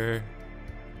there?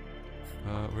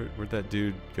 Where'd that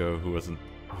dude go who was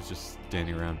just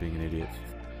standing around being an idiot?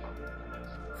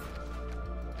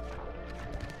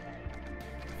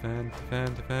 Defend,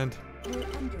 defend, defend. We're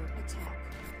under attack.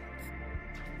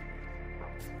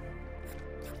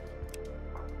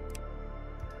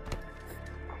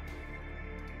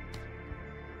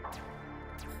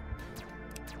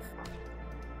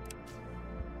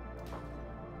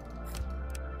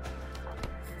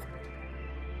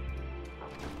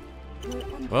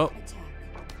 We're under Well. attack.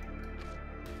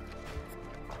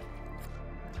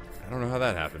 I don't know how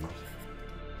that happened.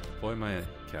 Deploy my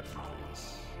captain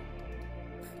abilities.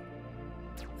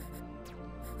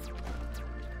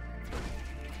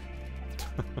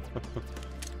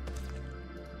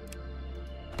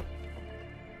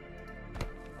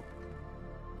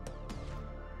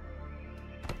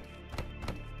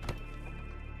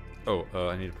 Oh,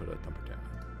 I need to put a thumper down.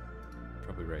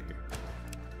 Probably right here.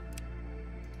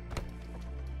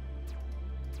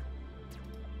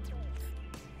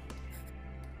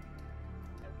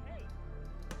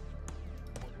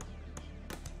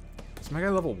 Is my guy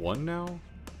level 1 now?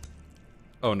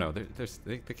 Oh no, they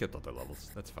kept all their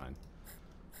levels. That's fine.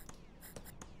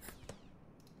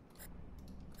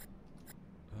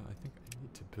 I think I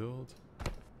need to build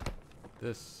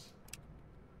this.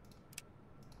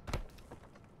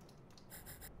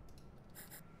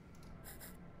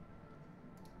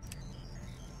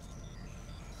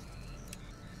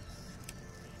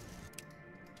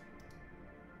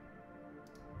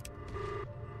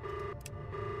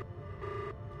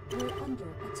 We're under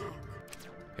attack.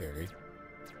 Harry.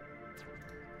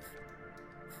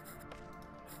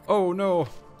 Oh no!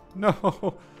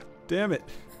 No! Damn it!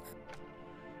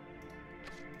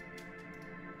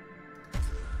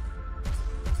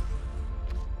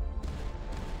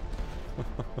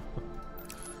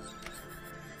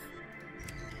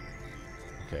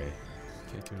 Okay.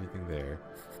 Can't do anything there.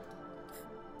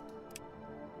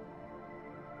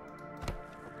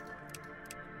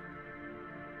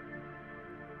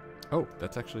 Oh,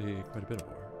 that's actually quite a bit of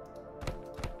war.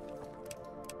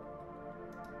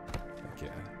 Heck yeah.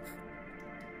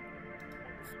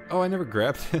 Oh, I never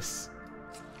grabbed this.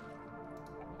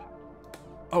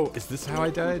 Oh, is this how I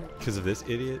died? Because of this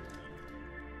idiot?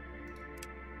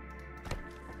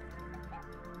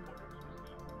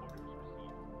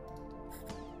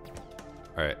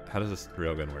 Alright, how does this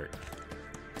railgun work?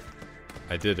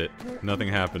 I did it. Nothing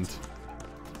happened.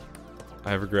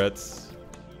 I have regrets.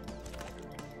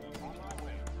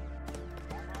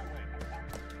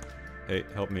 Hey,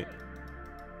 help me.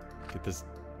 Get this.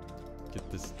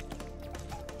 Get this.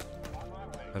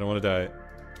 I don't want to die.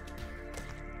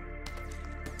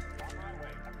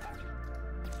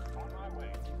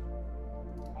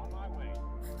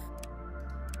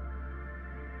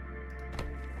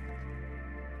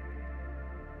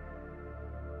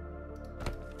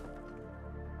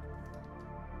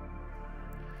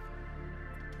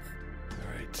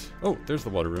 Alright. Oh, there's the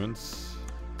water ruins.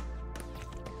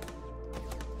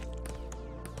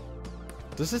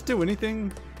 Does this do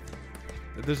anything?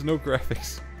 There's no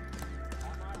graphics.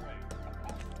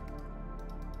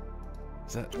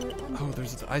 Is that... Oh,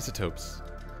 there's the isotopes.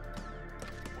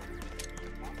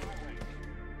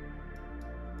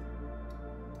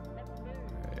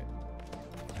 Alright.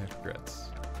 I have regrets.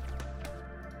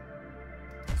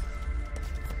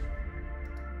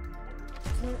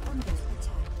 We're under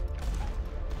attack.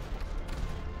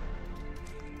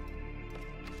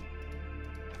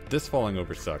 This falling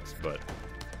over sucks, but...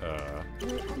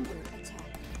 We're under attack.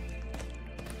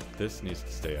 this needs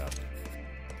to stay up.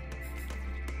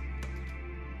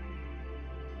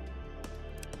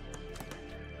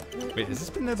 Wait, has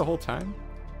this been there the whole time?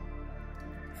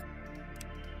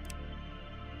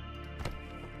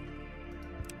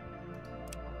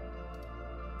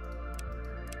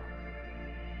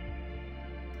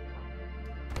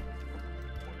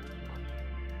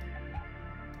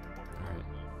 Alright.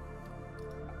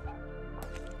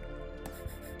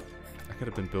 I could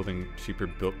have been building cheaper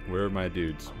built. Where are my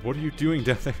dudes? What are you doing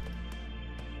down there?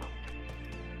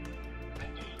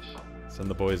 Send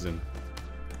the boys in.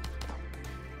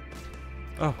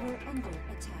 Oh, We're under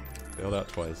attack. failed out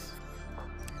twice.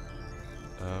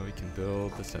 We can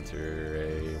build the sensor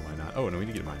array. Why not? Oh, no, we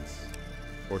need to get mines.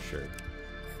 For sure.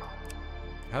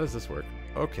 How does this work?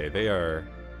 Okay, they are...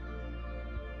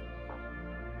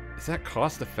 Is that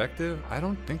cost effective? I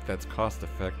don't think that's cost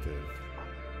effective.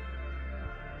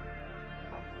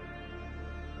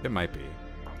 It might be.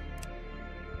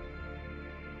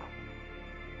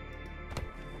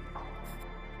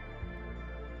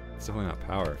 It's definitely not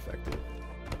power effective.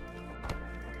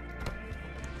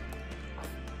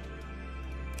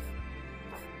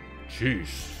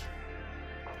 Jeez.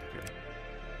 Okay.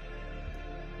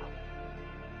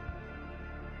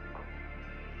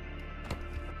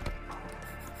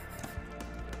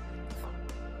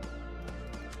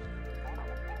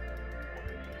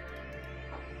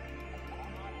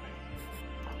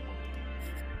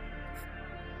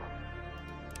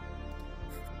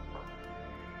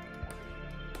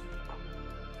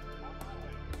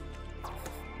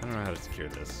 I don't know how to secure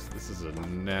this. This is a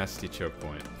nasty choke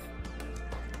point.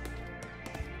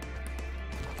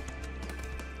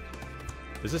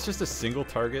 Is this just a single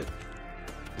target?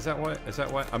 Is that why? Is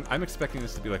that why? I'm expecting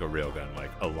this to be like a railgun, like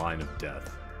a line of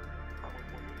death.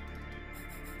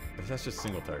 If that's just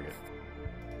single target,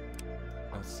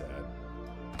 that's sad.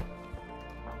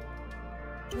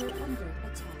 We're under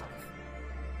attack.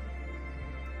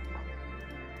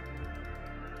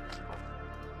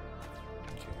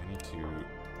 Okay, I need to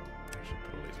actually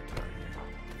put a laser tower here.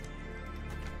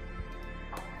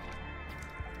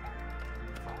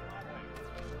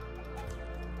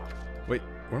 Wait,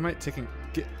 where am I taking?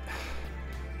 Get.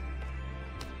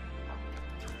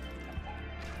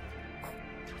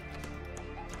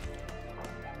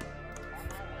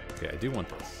 Okay, I do want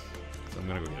this, so I'm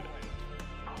gonna go get it.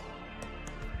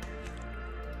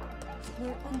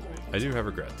 We're under I do have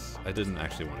regrets. I didn't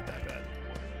actually want it that bad.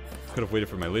 Could have waited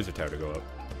for my laser tower to go up.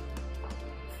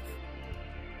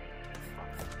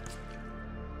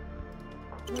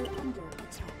 We're under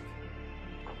attack.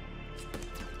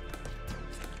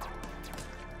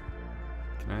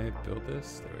 Can I build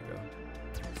this? There we go.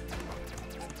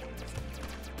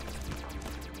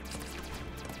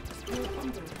 We're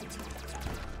under attack.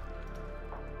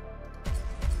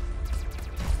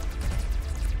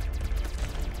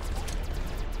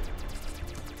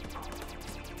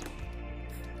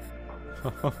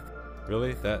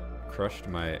 Really? That crushed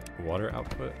my water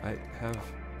output? I have...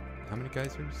 How many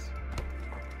geysers?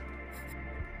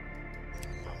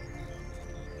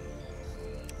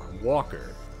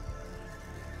 Walker.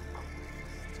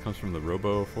 This comes from the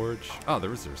Robo Forge. Oh, there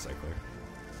was a recycler.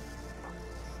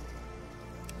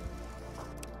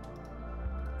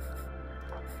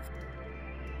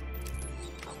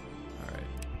 Alright.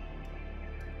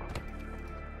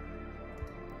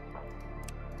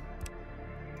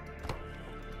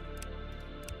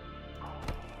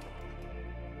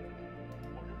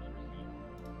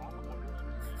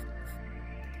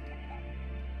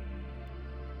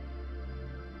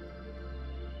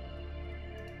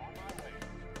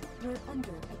 We're under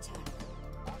attack.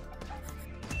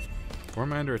 Or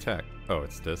am I under attack? Oh,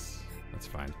 it's this. That's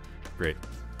fine. Great.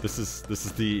 This is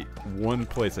the one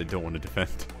place I don't want to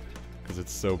defend because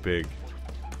it's so big.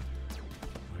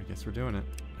 Well, I guess we're doing it.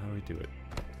 How do we do it?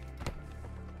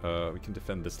 We can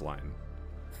defend this line.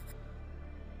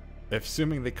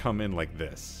 Assuming they come in like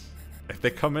this. If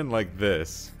they come in like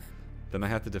this, then I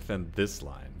have to defend this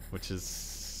line, which is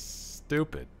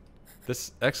stupid.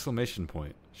 This exclamation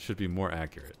point should be more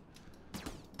accurate.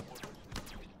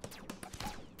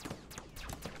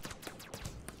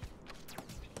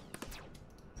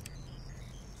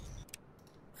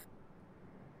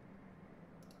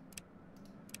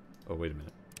 Oh, wait a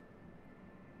minute.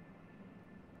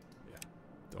 Yeah.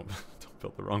 Don't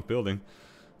build the wrong building.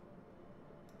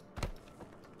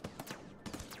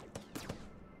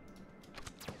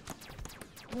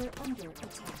 We're under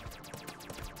attack.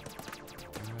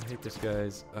 I hate this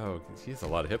guy's... Oh, he has a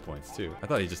lot of hit points, too. I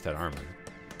thought he just had armor.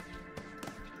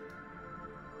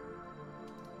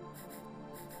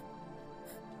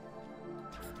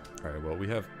 Alright, well, we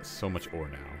have so much ore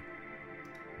now.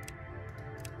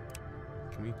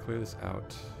 Can we clear this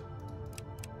out?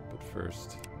 But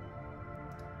first...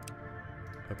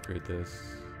 upgrade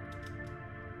this.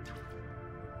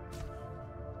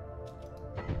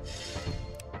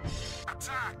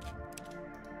 Attack!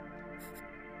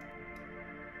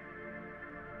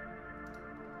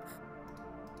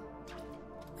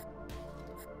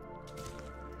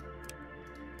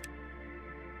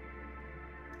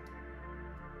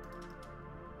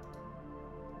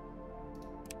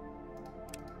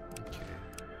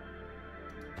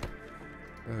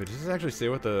 Oh, does this actually say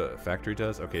what the factory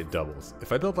does? Okay, it doubles.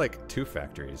 If I build like 2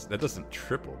 factories, that doesn't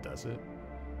triple, does it?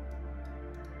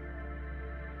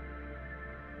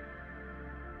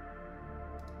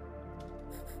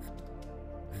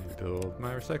 I need to Build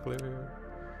my recycler.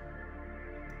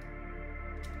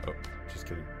 Oh, just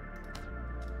kidding.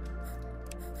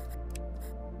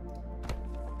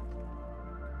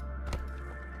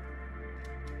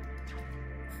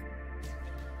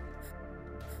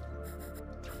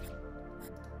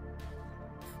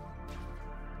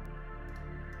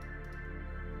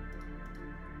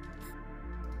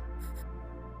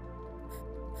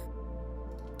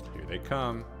 Here they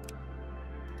come.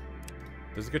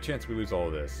 There's a good chance we lose all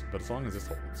of this, but as long as this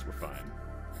holds, we're fine.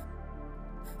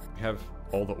 We have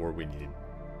all the ore we need.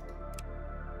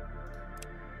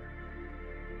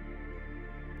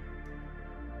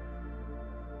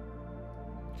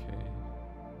 Okay.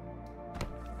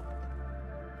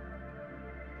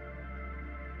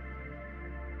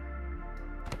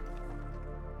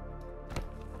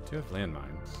 Do have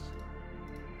landmines,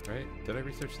 right? Did I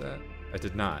research that? I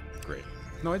did not. Great.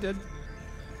 No, I did.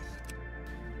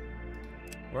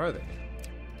 Where are they?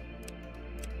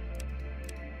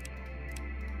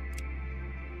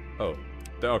 Oh,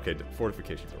 okay,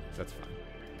 fortification buildings, that's fine.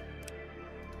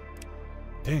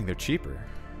 Dang, they're cheaper.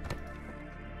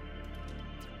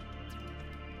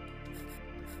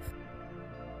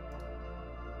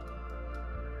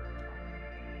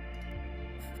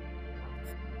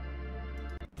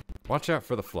 Watch out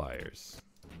for the flyers.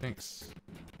 Thanks.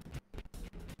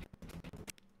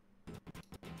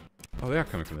 Oh, they are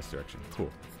coming from this direction. Cool.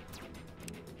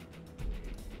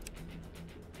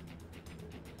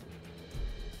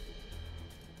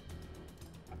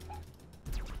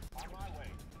 On my way.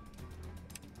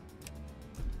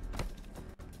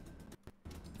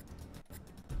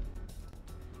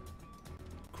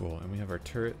 Cool, and we have our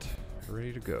turret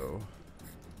ready to go.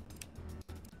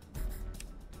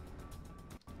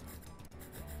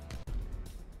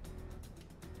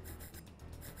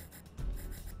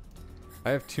 I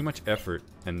have too much effort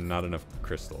and not enough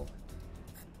crystal.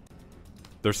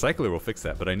 The recycler will fix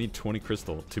that, but I need 20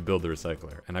 crystal to build the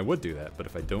recycler. And I would do that, but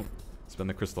if I don't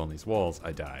spend the crystal on these walls,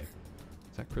 I die.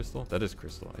 Is that crystal? That is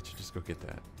crystal. I should just go get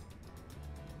that.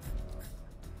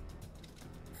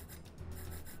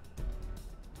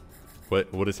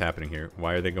 What is happening here?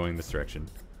 Why are they going this direction?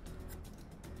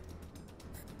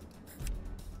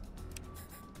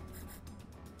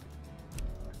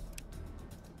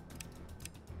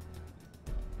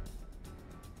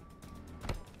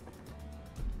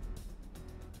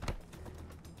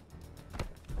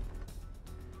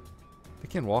 They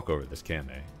can't walk over this, can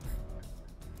they?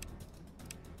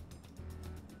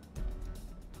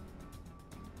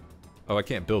 Oh, I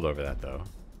can't build over that, though.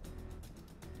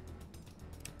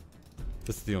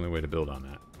 This is the only way to build on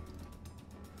that.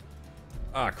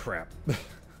 Ah, crap. It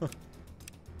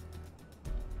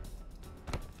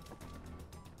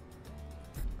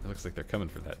looks like they're coming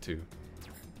for that, too.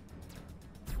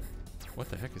 What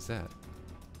the heck is that?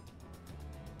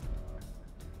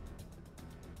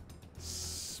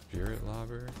 Spirit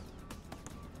Lobber?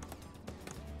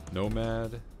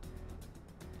 Nomad? The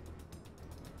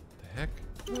heck?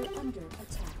 We're under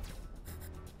attack.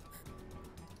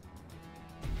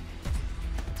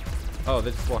 Oh,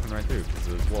 they're just walking right through because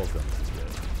those walls don't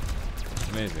exist.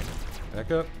 Amazing.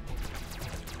 Back up.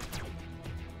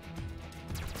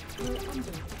 We're under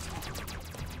attack.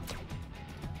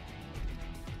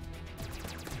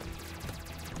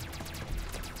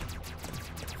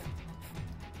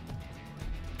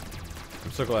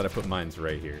 I'm so glad I put mines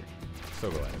right here.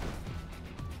 So glad.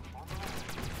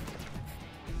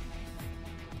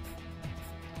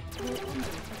 We're under attack.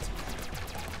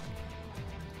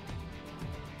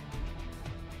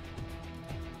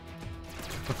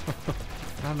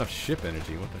 Not enough ship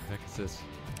energy. What the heck is this?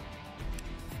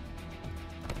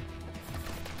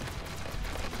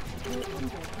 We're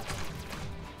under attack.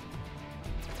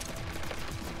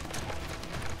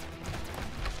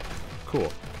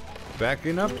 Cool.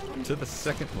 Backing up to the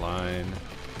second line.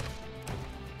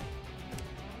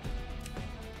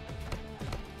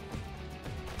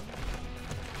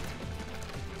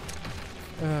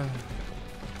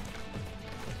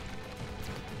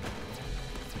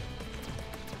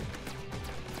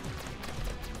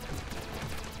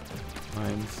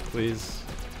 Mines, please.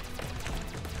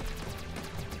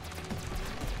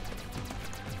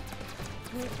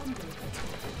 We're under attack.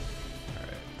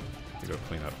 Alright. We go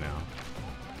clean up now.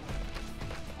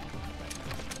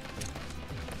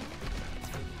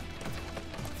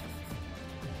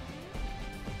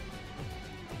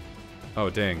 Oh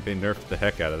dang, they nerfed the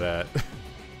heck out of that.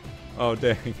 Oh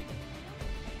dang. Do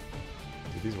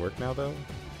these work now though?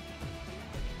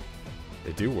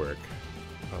 They do work.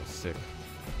 Oh sick.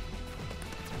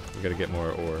 We gotta get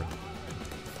more ore.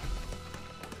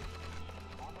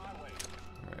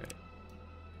 Alright.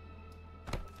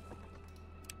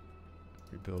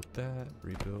 Rebuild that.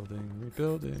 Rebuilding.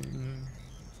 Rebuilding.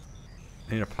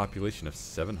 I need a population of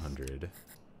 700.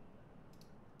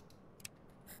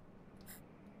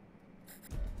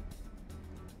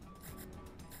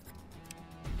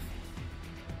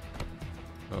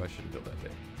 Oh, I shouldn't build that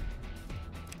big.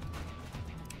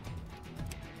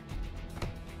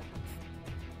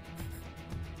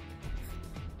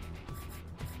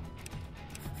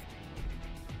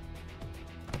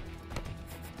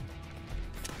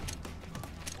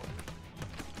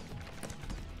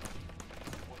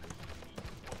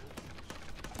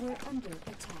 We're under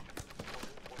attack.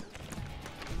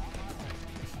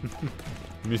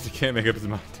 Music can't make up his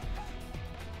mind.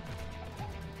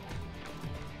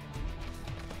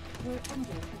 We're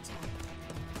under attack.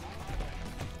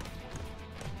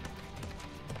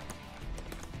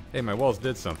 Hey, my walls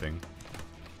did something.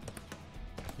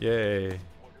 Yay.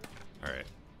 Alright.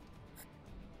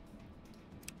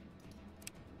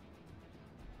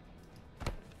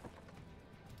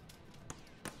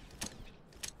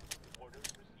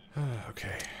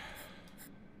 Okay.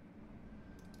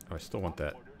 Oh, I still want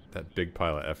that big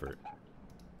pile of effort.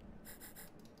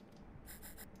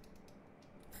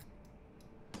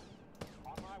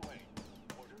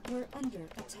 We're under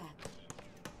attack.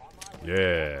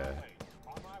 Yeah.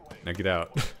 Now get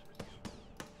out.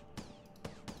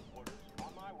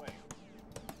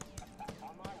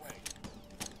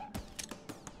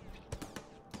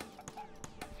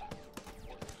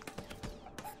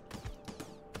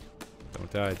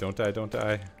 Don't die, don't die, don't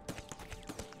die.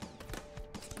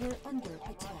 We're under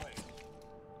attack.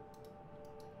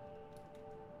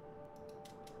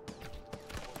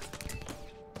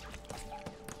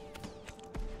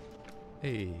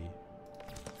 Hey.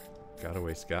 Got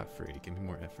away scot-free. Give me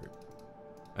more effort.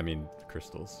 I mean,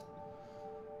 crystals.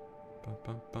 Bum,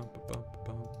 bum, bum, bum, bum,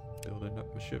 bum. Building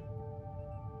up my ship.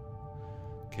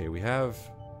 Okay, we have...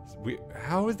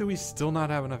 How do we still not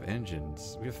have enough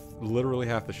engines? We have literally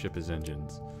half the ship is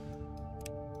engines.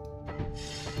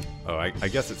 Oh, I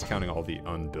guess it's counting all the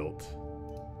unbuilt.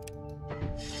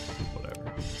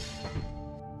 Whatever.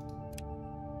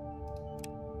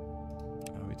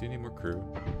 Oh, we do need more crew.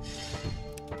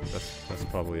 That's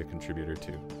probably a contributor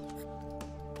too.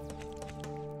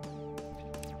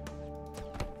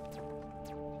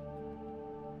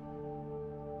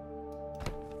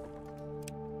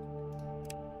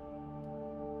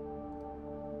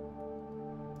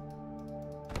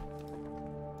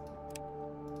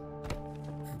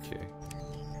 Okay.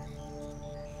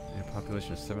 And a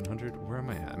population of 700. Where am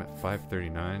I at? I'm at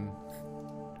 539.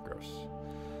 Gross.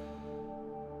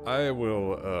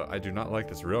 I do not like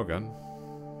this railgun.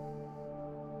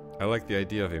 I like the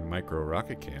idea of a micro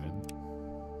rocket cannon.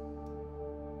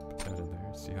 Put that in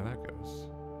there, see how that goes.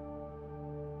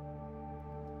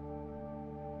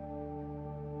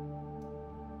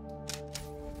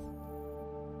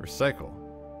 Recycle.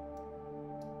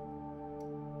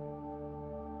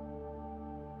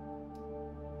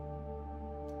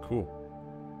 Cool.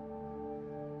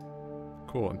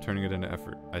 Cool, I'm turning it into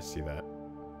effort. I see that.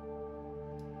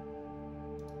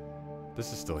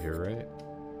 This is still here, right?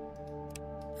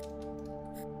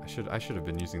 I should have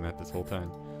been using that this whole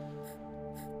time.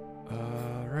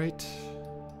 Right.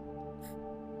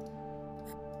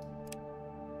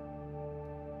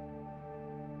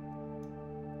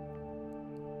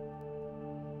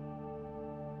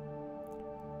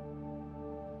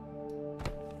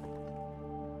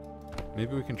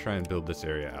 Maybe we can try and build this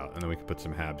area out, and then we can put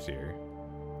some habs here.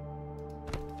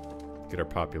 Get our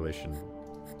population.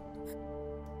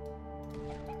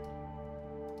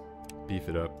 Beef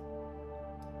it up.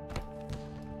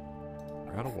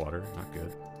 We're out of water, not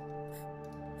good.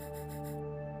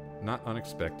 Not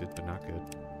unexpected, but not good.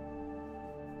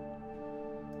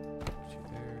 Put you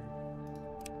there.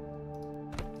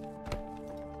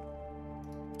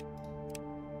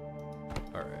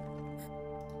 Alright.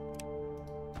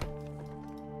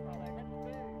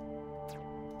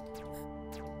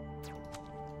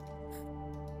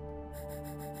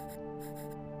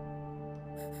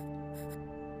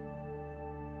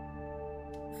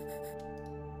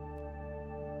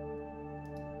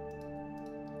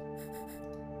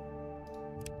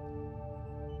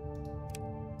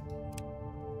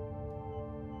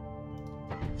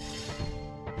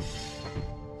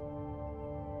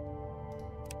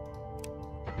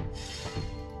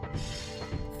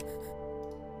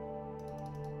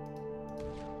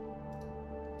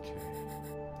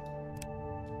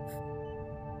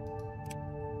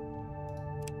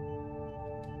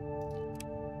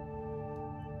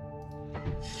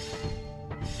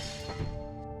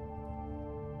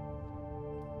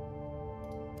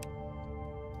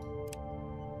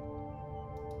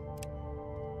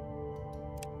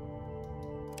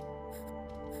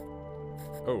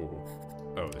 Oh.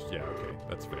 Oh, yeah, okay.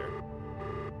 That's fair.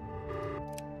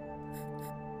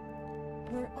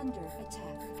 We're under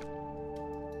attack.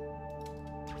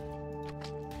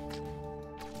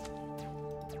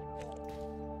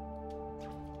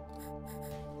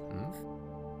 Hmm?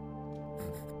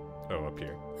 Oh, up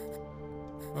here.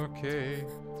 Okay.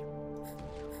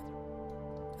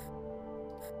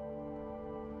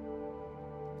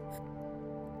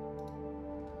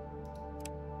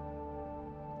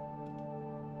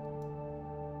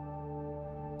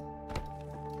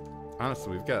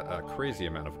 Honestly, we've got a crazy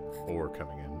amount of ore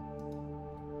coming in.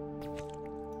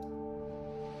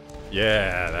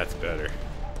 Yeah, that's better.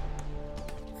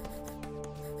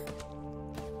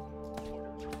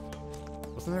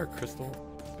 Wasn't there a crystal?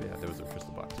 Yeah, there was a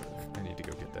crystal box over there. I need to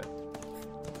go get that.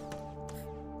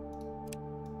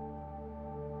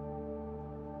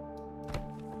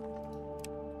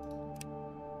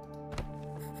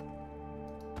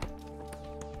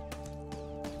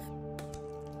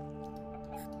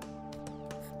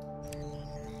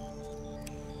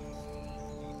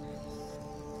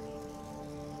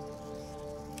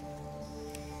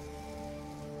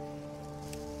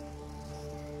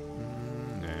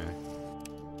 Nah.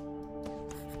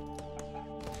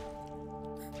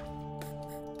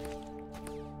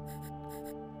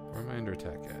 Where am I under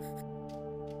attack at?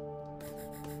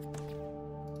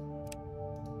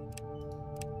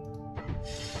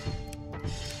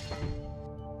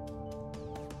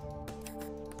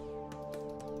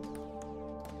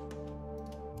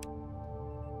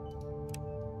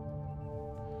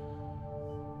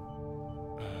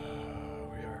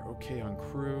 We are okay on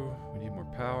crew. We need more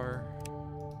power.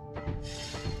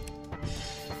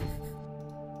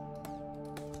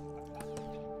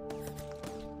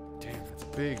 Damn, that's a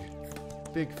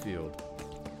big field.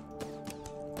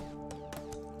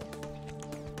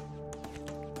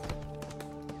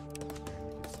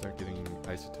 We can start getting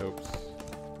isotopes.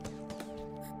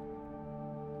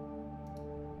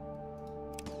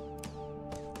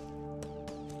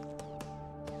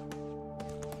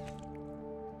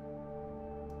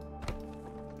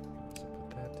 Also put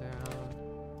that down.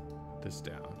 This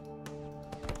down.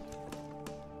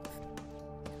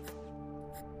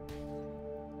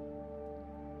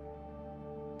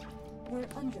 We're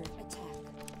under attack.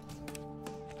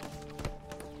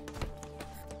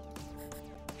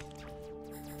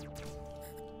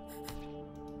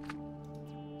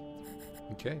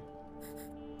 Okay.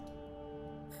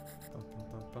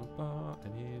 I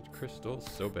need crystals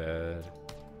so bad.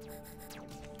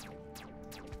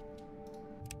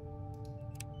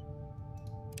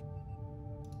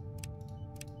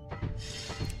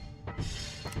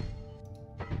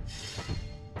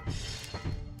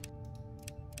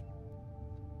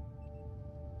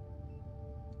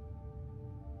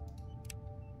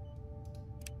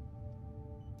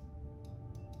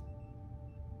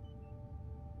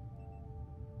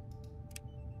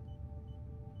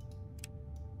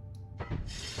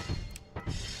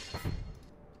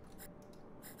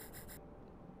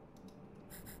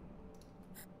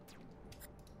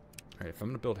 Alright, if I'm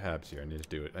gonna build habs here, I need to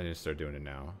do it. I need to start doing it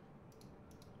now.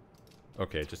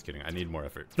 Okay, just kidding. I need more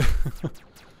effort.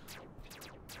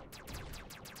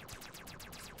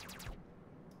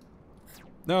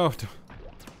 No!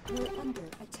 We're under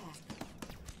attack.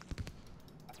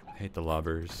 I hate the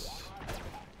lobbers.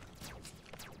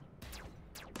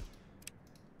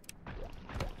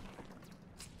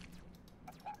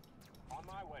 On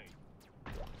my way.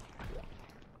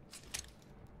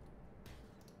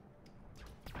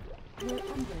 We're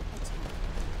under attack.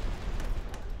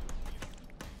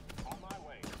 On my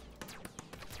way.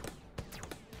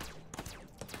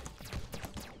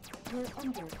 We're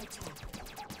under attack.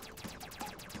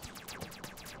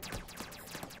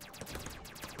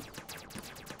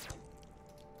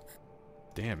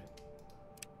 Damn it.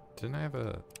 Didn't I have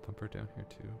a thumper down here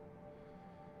too?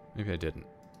 Maybe I didn't.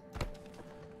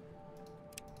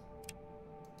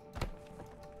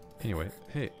 Anyway,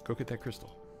 hey, go get that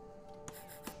crystal.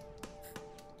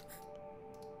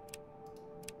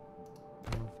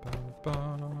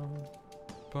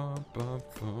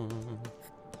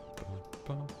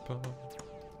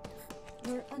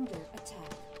 We're under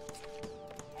attack.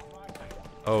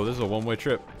 Oh, this is a one-way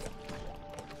trip.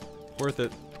 Worth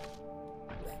it.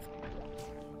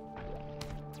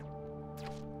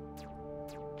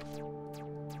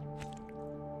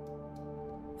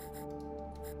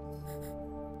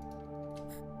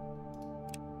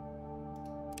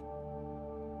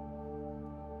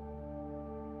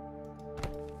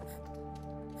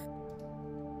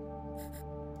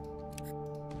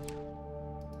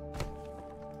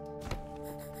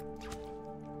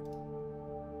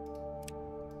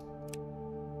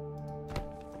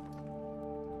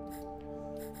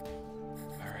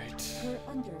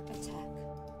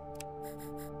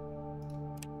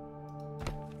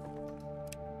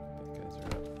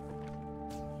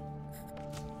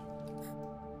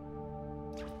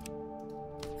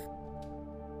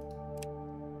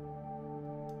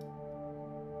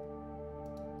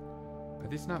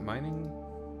 these not mining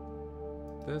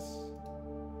this?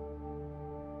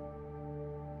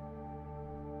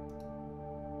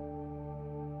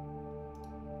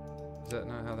 Is that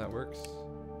not how that works?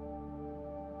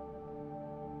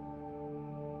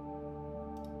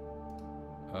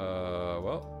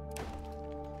 Well,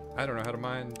 I don't know how to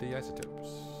mine the isotopes.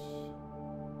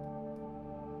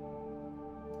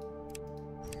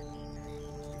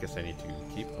 I guess I need to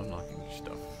keep unlocking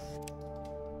stuff.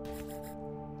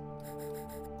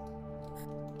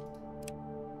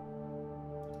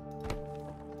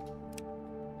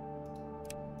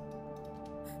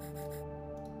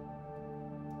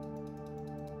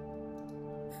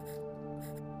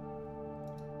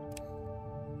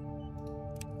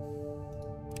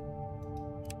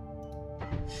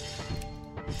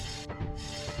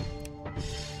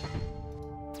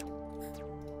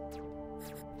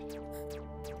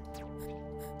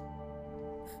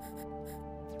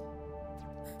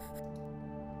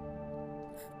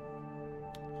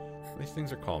 These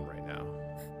things are calm right now.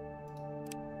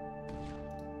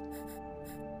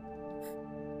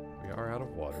 We are out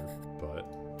of water,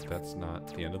 but that's not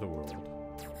the end of the world.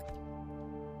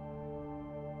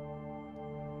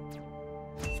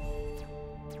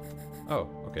 Oh,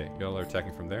 okay. Y'all are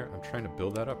attacking from there. I'm trying to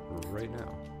build that up right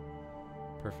now.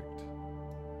 Perfect.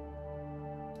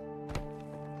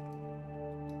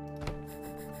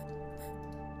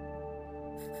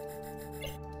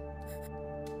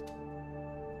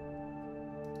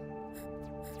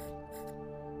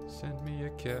 Send me a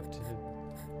captain.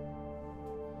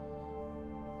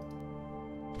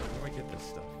 Where do I get this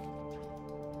stuff?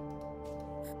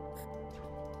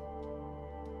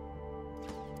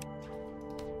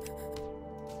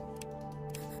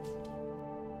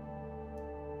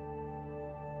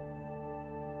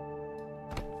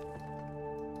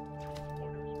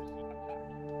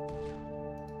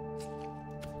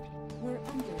 We're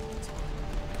under attack.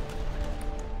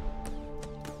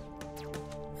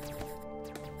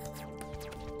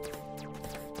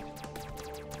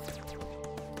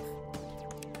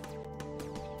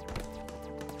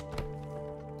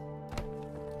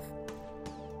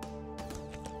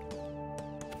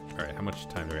 Alright, how much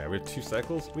time do we have? We have 2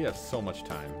 cycles? We have so much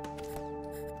time.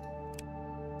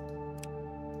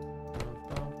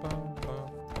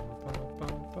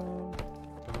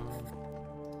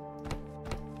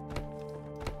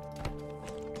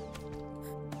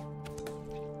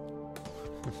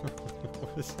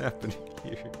 What is happening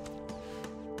here?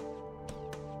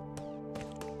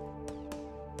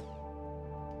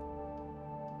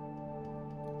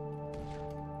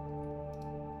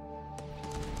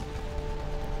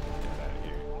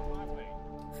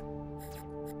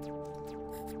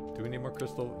 Do we need more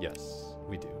crystal? Yes,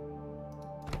 we do.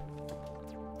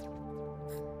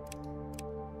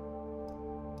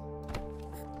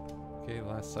 Okay,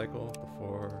 last cycle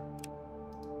before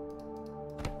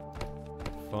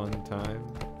fun time.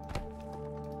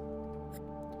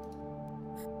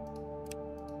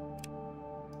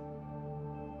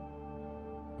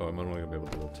 Oh, I'm only gonna be able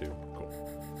to build 2. Cool.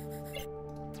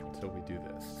 Until we do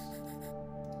this.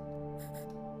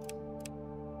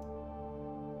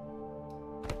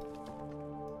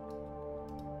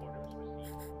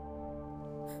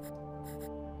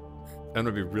 I'm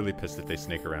gonna be really pissed if they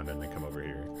snake around and then come over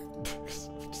here.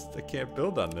 I can't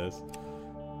build on this.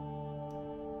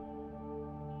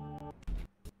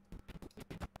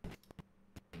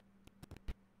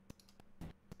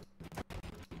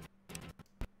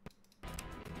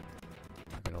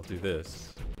 I mean, I'll do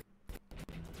this.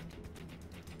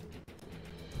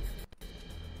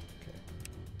 Okay.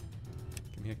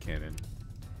 Give me a cannon.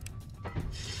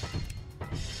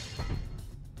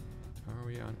 How are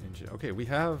we on engine? Okay, we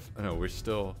have... Oh, no, we're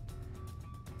still...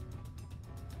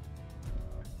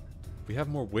 We have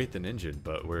more weight than engine,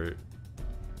 but we're...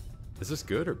 Is this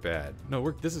good or bad? No,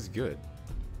 this is good.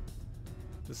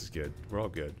 This is good. We're all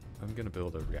good. I'm gonna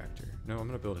build a reactor. No, I'm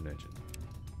gonna build an engine.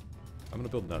 I'm gonna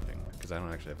build nothing, because I don't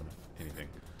actually have enough anything.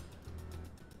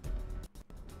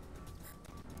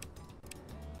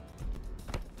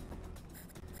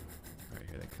 Alright,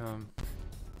 here they come.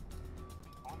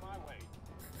 On my way.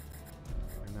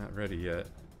 We're not ready yet.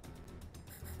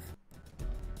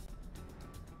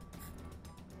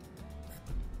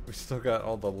 We still got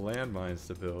all the landmines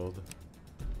to build.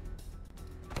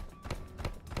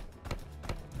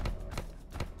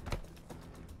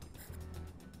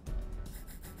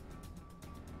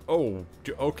 Oh,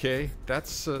 okay.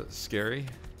 That's scary.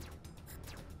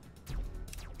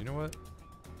 You know what?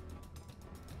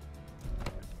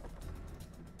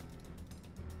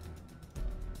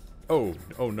 Oh,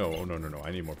 oh no, oh no, no, no.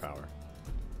 I need more power.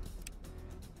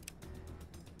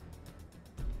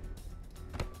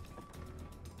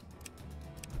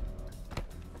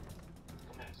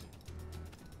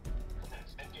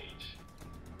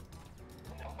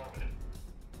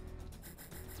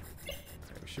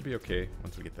 should be okay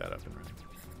once we get that up and running.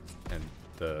 And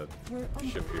the We're under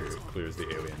ship here attack. clears the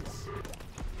aliens.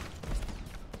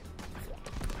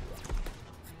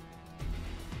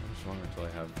 How much longer until I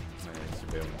have my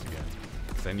surveillance again?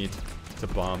 Because I need to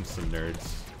bomb some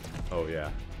nerds. Oh yeah.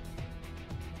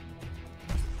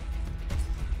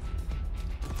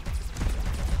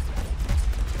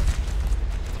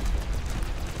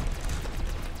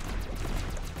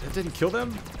 That didn't kill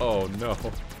them? Oh no.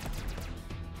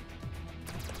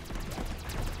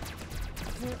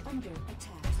 We're under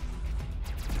attack.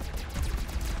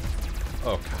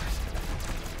 Oh god.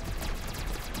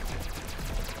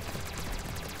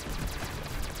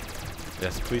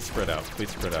 Yes, please spread out. Please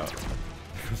spread out.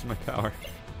 There goes my power.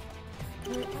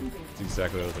 We're under That's attack.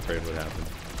 exactly what I was afraid would happen.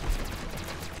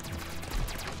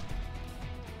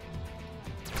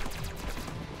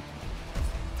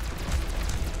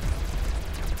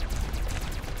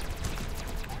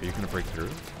 Are you gonna break through?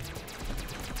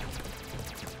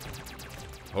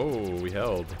 Oh, we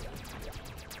held.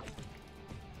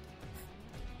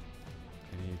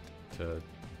 I need to...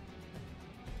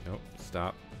 Nope,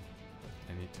 stop.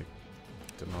 I need to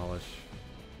demolish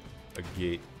a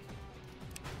gate.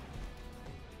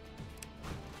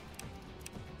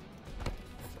 So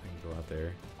I can go out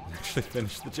there and actually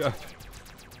finish the job.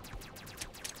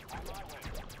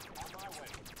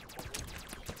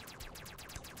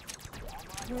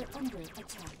 We're under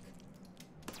attack.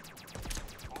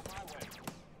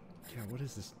 Yeah, what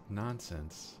is this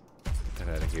nonsense? Get that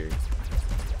out of here.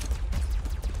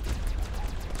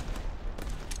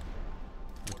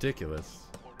 Ridiculous.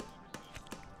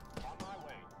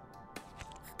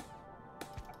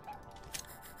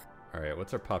 Alright,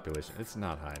 what's our population? It's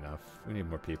not high enough. We need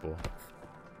more people.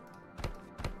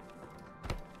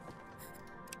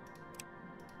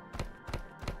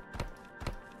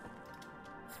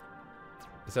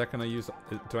 Is that gonna use...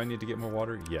 Do I need to get more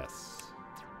water? Yes.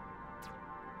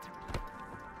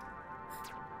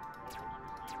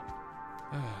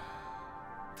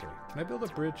 Okay, can I build a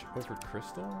bridge over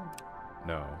crystal?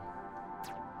 No.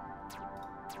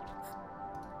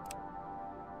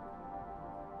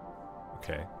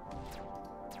 Okay.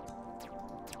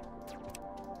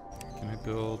 Can I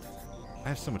build... I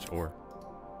have so much ore.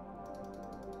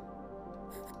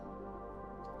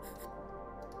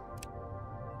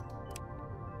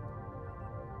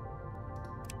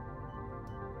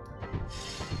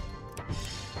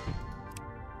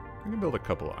 I can build a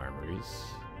couple of armories.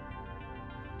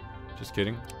 Just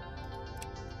kidding.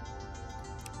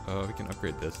 Oh, we can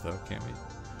upgrade this though, can't we?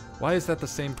 Why is that the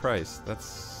same price?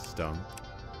 That's dumb.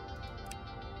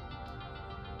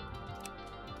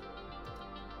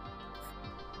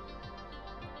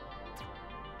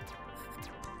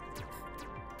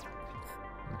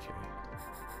 Okay.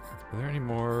 Are there any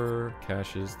more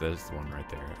caches? There's the one right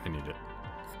there. I need it.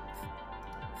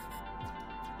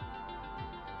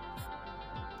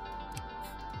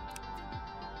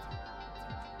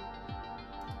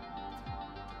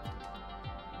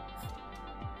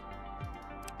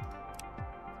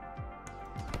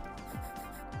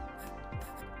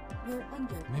 We're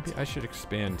under Maybe I should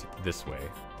expand this way.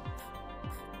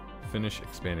 Finish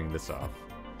expanding this off.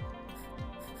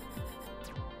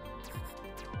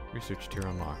 Research tier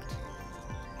unlocked.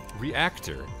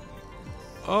 Reactor.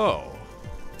 Oh.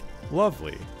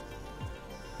 Lovely.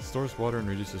 Stores water and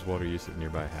reduces water use at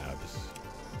nearby habs.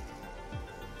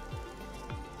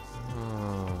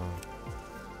 Oh.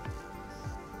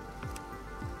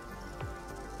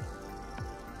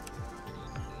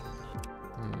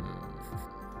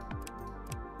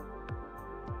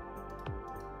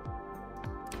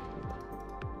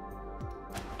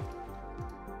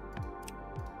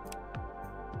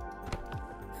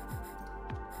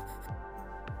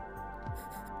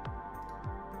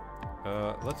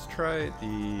 Let's try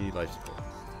the life support.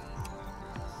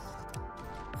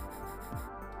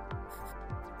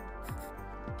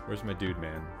 Where's my dude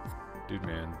man? Dude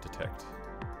man, detect.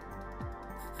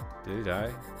 Did he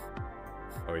die?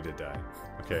 Oh, he did die.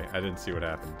 Okay, I didn't see what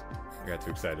happened. I got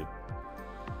too excited.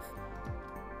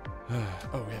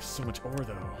 Oh, we have so much ore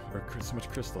though, or so much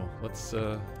crystal. Let's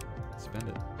spend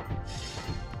it.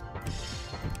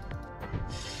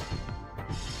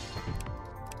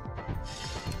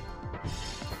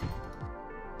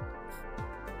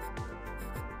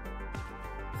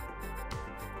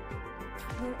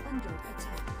 We're under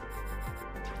attack.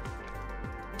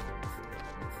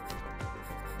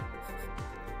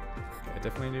 I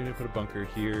definitely need to put a bunker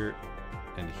here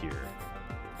and here.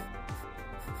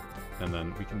 And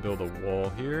then we can build a wall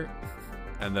here.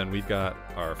 And then we've got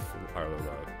our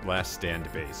last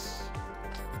stand base.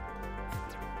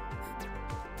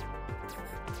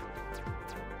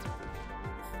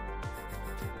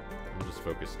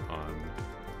 focus on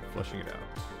flushing it out.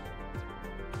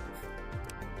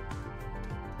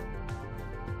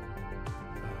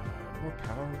 More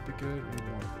power would be good. We need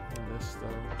more of this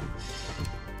though.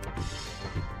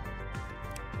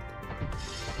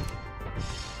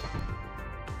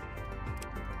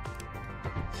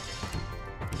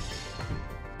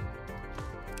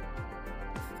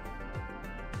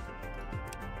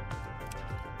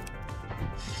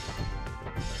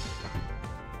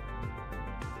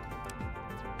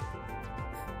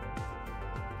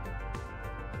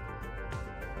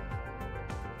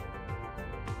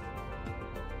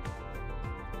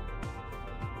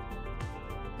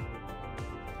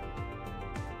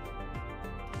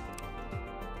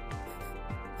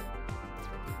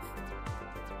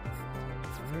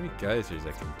 How many geysers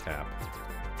I can tap?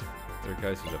 There are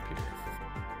geysers up here.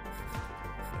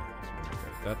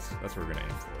 That's what we're gonna aim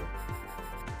for.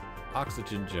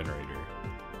 Oxygen generator.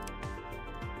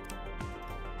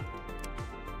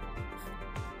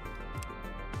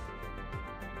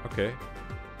 Okay.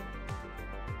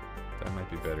 That might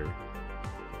be better.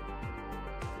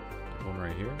 One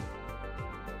right here.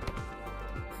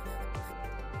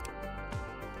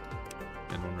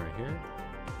 And one right here.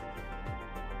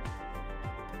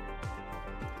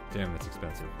 Damn, that's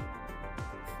expensive.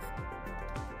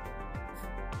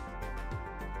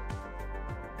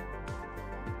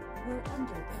 We're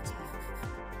under attack.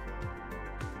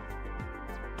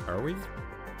 Are we? I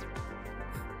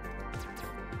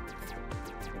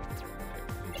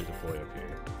need to deploy up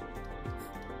here.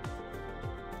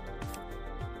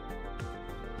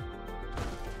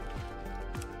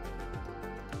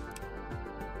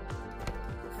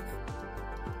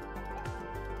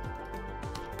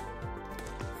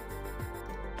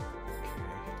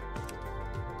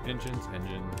 Engines. And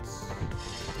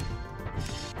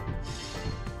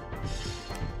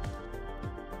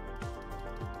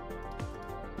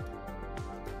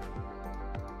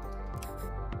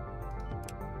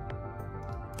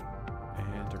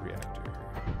a reactor.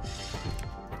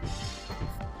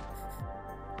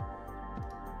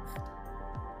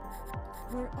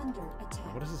 We're under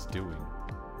attack. What is this doing?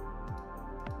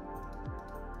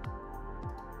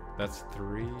 That's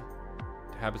 3.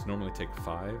 Habits normally take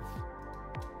 5.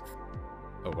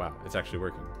 Oh wow, it's actually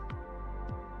working.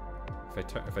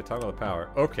 If I toggle the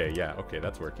power, okay, yeah, okay,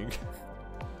 that's working.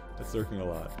 That's working a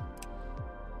lot.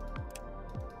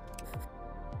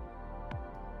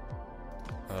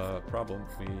 Problem,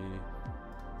 we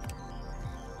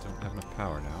don't have enough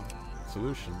power now.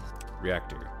 Solution,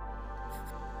 reactor.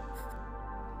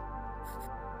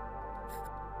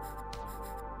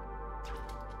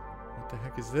 What the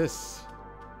heck is this?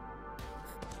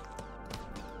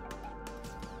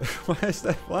 Why is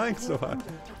that flying so high? Under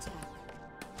attack.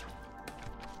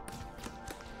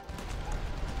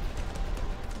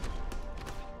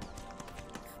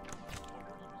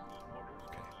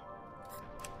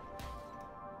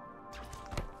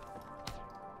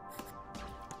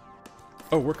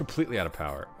 Oh, we're completely out of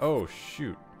power. Oh,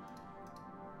 shoot.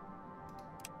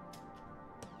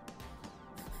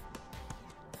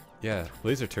 Yeah,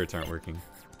 laser turrets aren't working.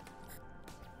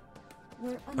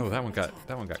 We're Oh, under that one got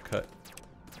attack. cut.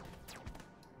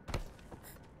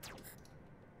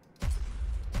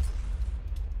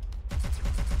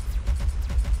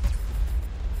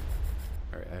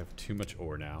 All right, I have too much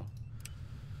ore now.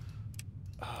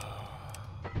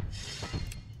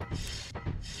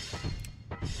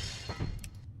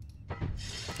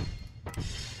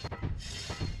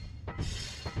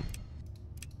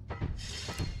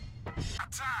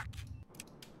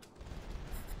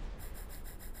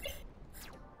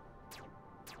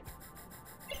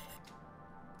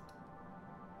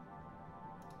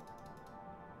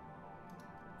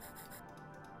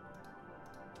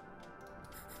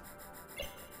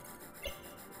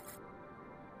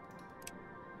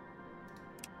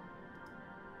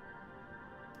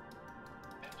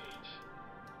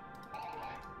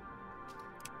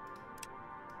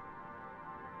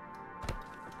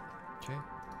 Okay.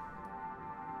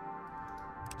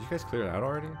 Did you guys clear it out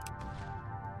already?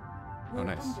 We're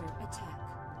nice. under attack.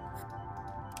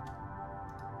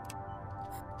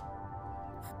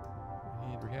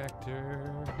 Need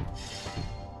reactor.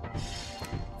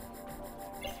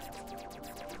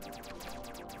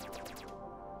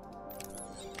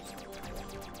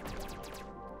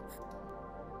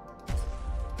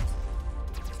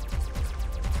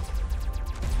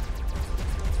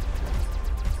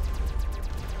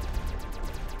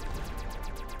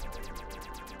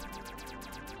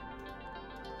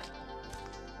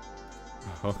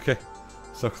 Okay,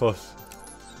 so close.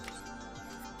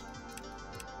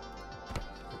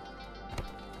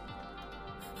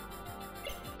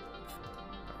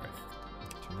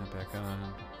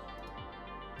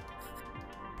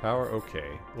 Power,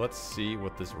 okay. Let's see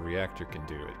what this reactor can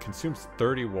do. It consumes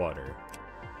 30 water.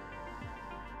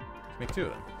 Let's make 2 of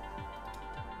them.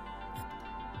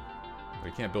 We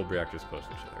can't build reactors close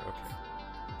to each other. Okay.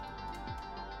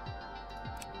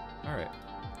 Alright.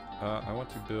 I want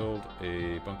to build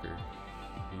a bunker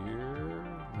here.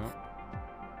 No.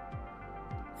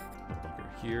 A bunker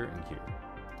here and here.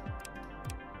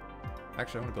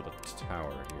 Actually, I want to build a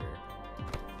tower here.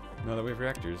 Now that we have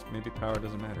reactors, maybe power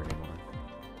doesn't matter anymore.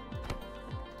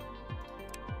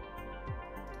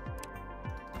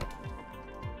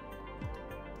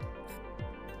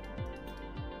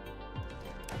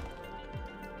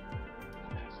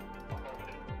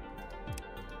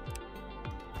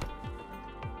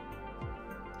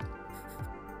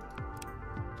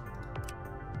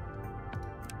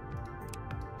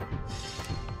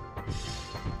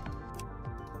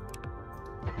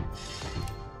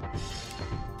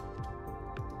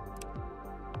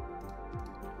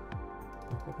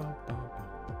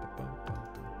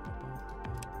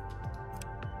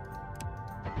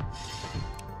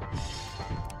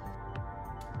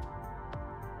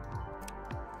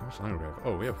 How much longer do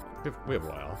we have? Oh, we have a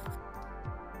while.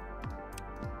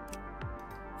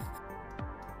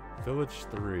 Village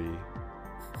 3.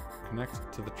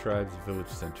 Connect to the tribe's village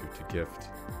center to gift.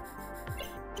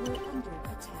 We're under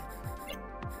attack.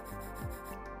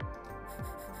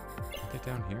 Are they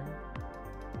down here?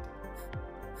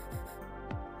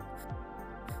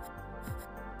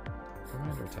 Where am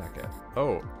I under attack at?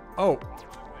 Oh! Oh!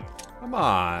 Come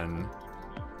on!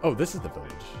 Oh, this is the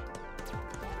village.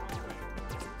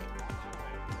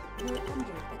 We're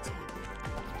under attack.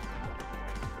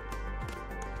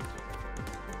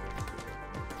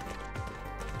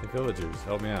 Hey villagers,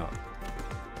 help me out.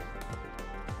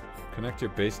 Connect your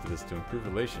base to this to improve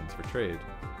relations for trade.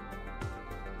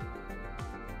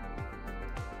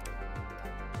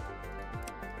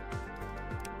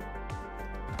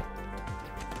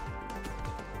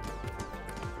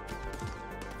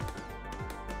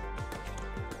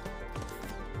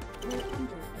 We're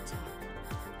under attack.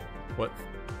 What?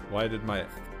 Why did my...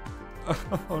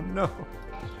 Oh no!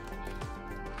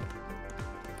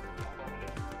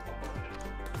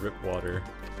 Rip water.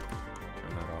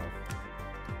 Turn that off.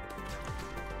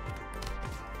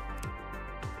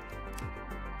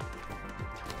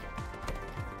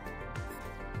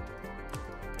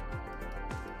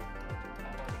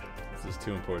 This is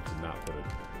too important to not put a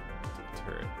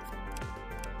turret.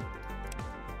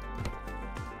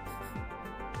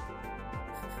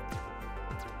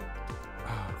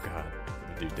 Oh god,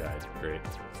 the dude died. Great.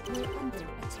 We're under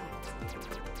attack.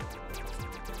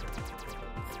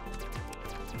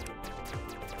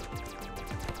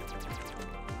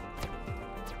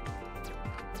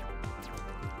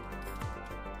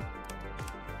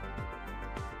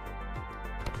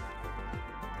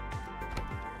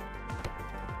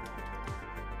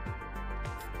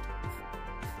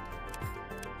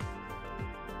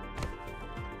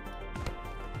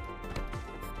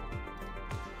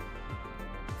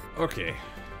 Okay.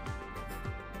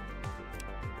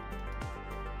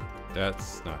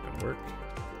 That's not gonna work.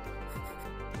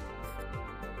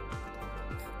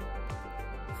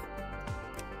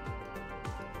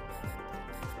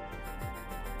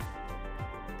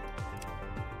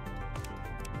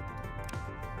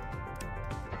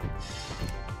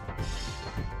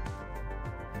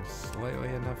 Slightly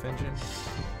enough engine,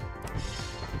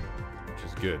 which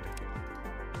is good.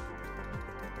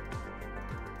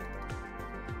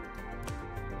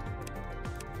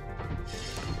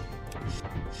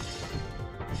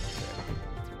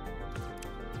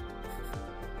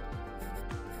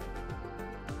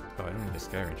 Oh, I don't need the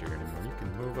Sky Ranger anymore. You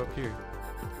can move up here.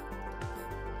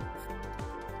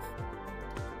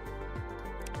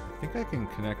 I think I can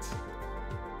connect.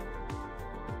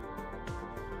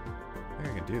 I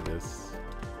think I can do this.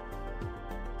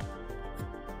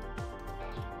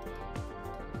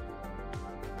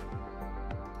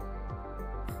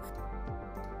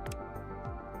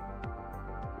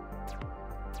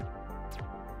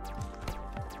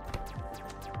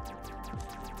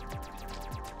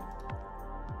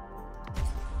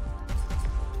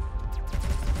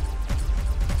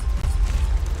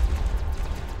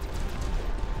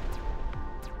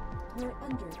 We're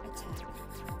under attack.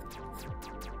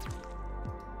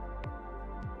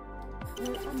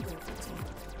 We're under attack.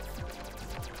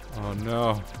 Oh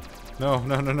no. No,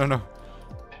 no, no, no, no.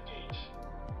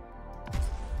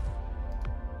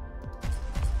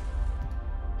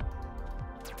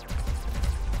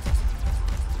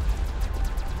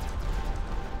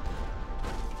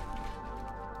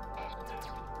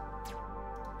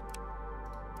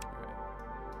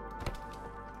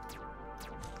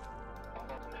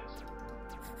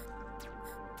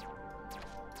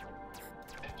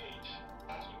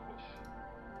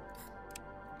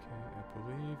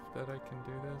 can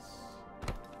do this.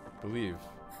 Believe.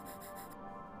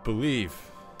 Believe.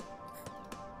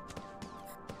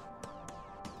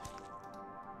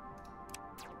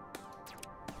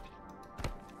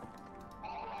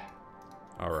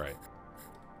 Alright.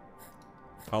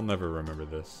 I'll never remember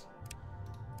this.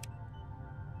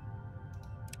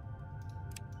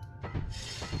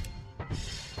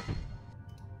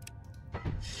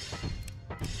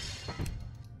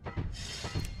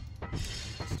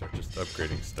 Start just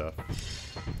upgrading stuff.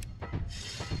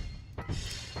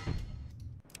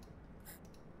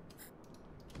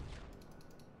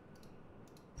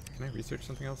 Can I research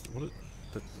something else? What is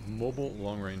the mobile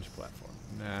long-range platform?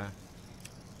 Nah.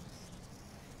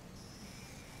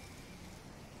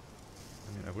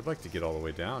 I mean, I would like to get all the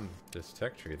way down this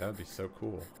tech tree. That would be so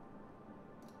cool.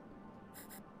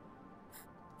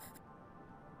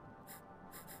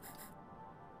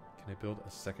 Can I build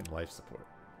a second life support?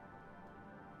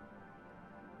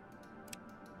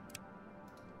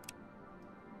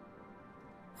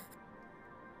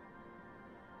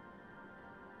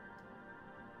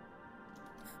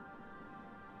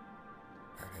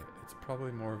 Alright, it's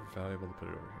probably more valuable to put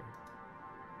it over here.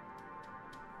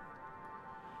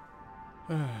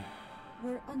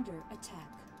 We're under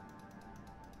attack.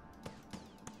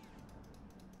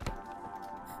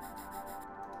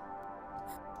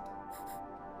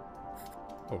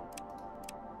 Oh.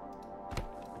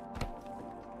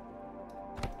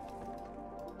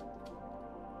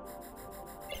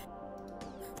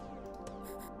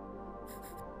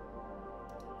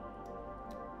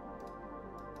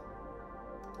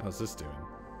 How's this doing?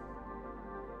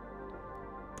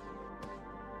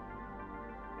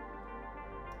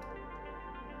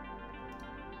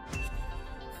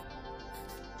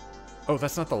 Oh,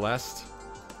 that's not the last...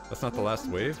 That's not the last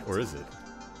wave? Or is it?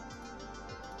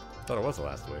 I thought it was the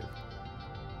last wave.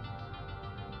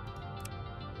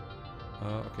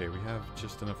 Okay, we have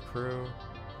just enough crew.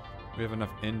 We have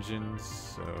enough engines,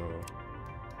 so...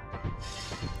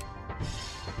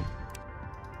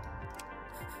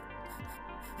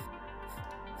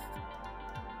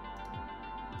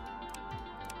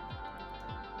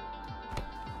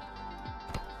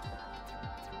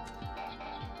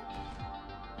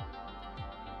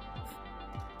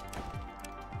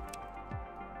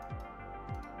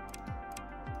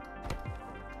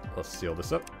 Let's seal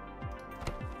this up.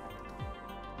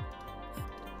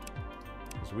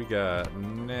 Because we got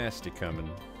nasty coming.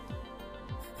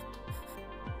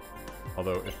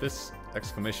 Although, if this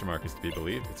exclamation mark is to be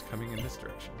believed, it's coming in this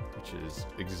direction, which is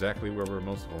exactly where we're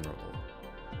most vulnerable.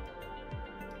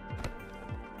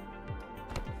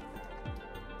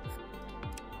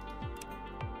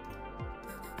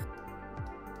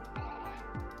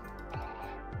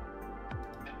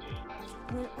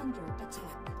 We're under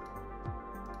attack.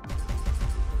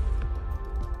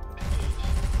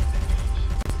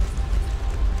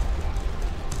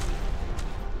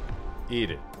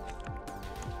 Eat it.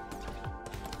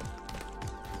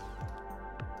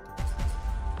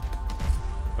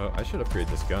 Oh, I should upgrade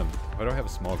this gun. Why do I have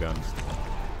small guns?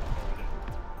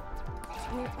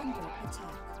 We're under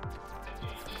attack.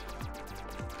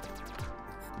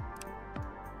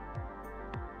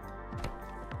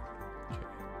 Okay.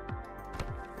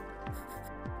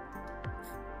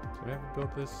 Did I ever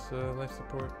build this life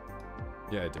support?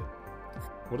 Yeah, I did.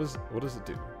 What does it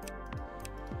do?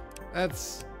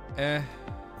 That's I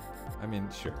mean,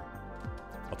 sure.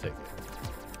 I'll take it.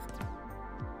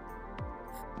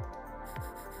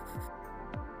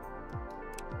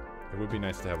 It would be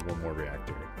nice to have one more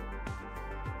reactor.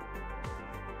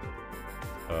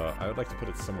 I would like to put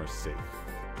it somewhere safe.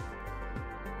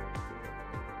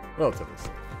 Relatively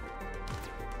safe.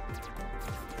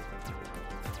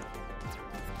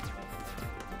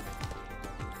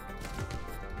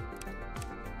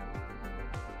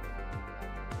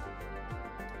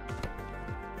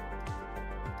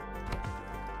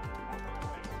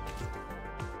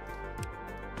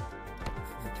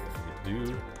 Do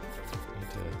need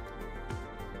to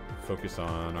focus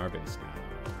on our base now.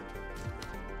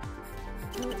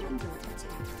 We're under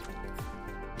attack.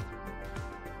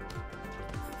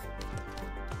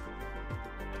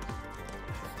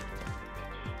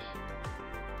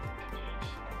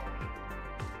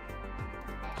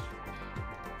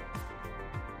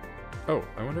 Oh,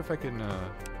 I wonder if I can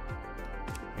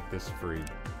make this free.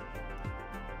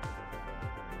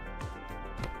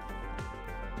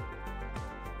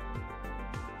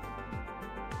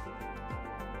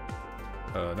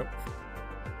 Nope.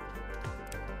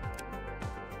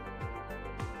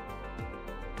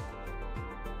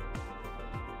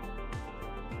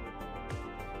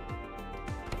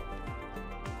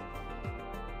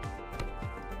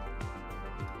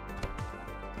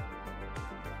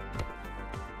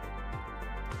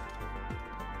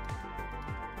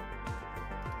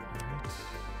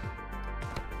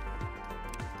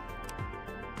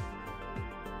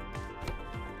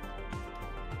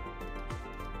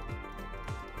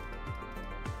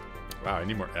 Wow, I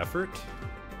need more effort?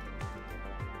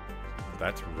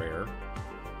 That's rare.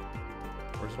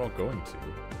 Where's it all going to?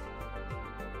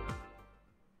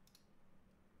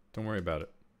 Don't worry about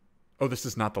it. Oh, this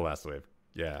is not the last wave.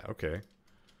 Yeah, okay.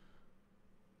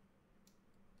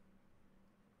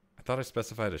 I thought I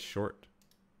specified a short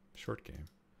game.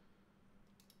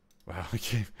 Wow,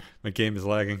 my game is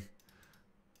lagging.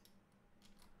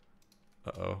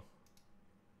 Uh-oh.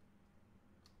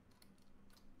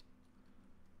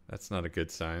 That's not a good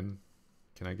sign.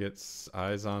 Can I get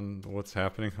eyes on what's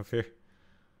happening up here?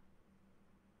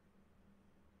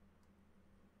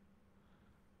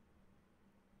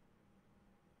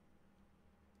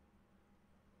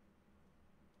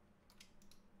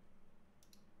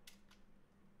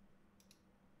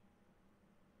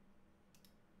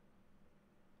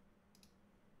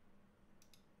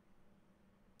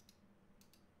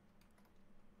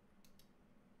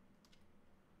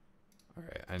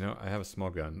 Alright, I know I have a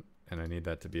small gun, and I need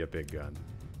that to be a big gun.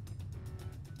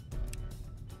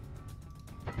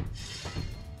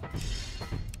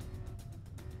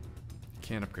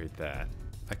 Can't upgrade that.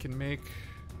 I can make...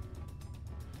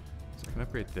 So I can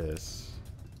upgrade this.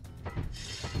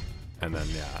 And then,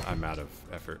 yeah, I'm out of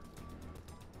effort.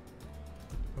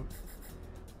 Oh.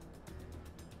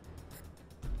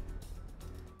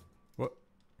 What?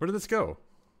 Where did this go?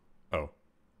 Oh.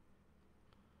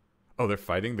 Oh, they're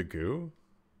fighting the goo?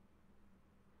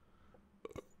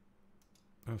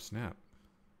 Oh, snap.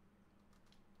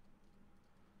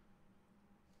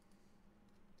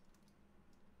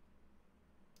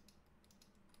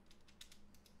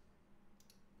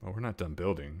 Oh, we're not done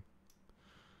building.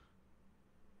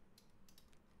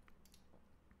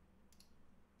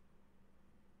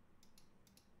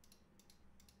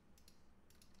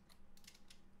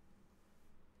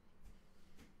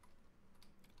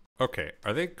 Okay,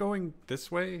 are they going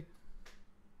this way?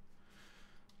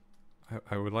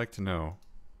 I would like to know.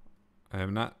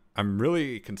 I'm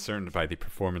really concerned by the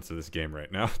performance of this game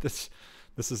right now. This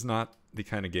is not the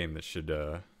kind of game that should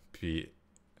be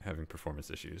having performance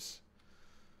issues.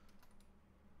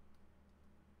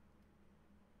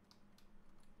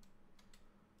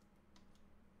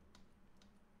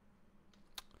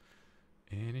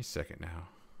 Any second now.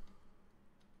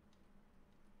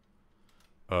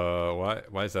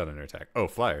 Why is that under attack? Oh,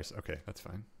 flyers. Okay, that's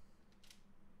fine.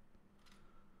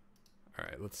 All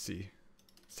right, let's see.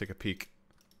 Let's take a peek.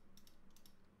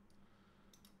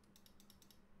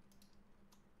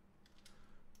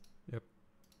 Yep.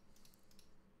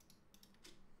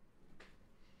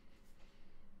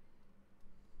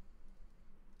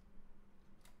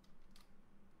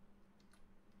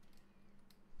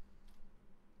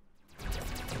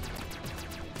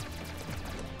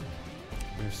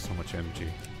 There's so much energy.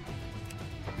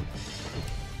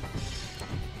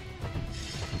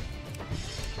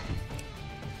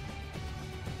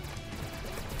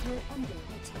 We're under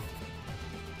attack.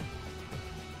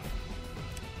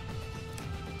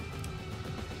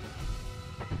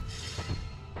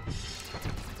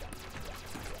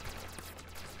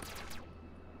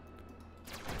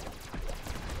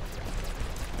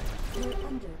 We're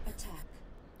under attack.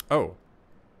 Oh.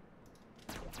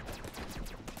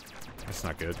 That's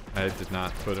not good. I did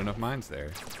not put enough mines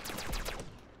there.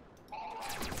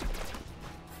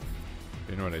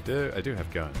 You know what I did? I do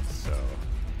have guns, so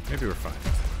maybe we're fine.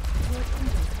 We're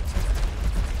under attack.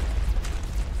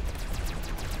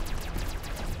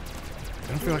 I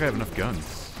don't feel like I have enough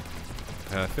guns.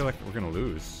 I feel like we're gonna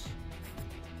lose.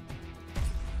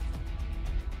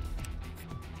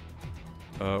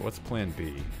 What's plan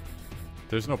B?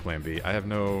 There's no plan B. I have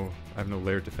no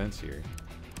layered defense here.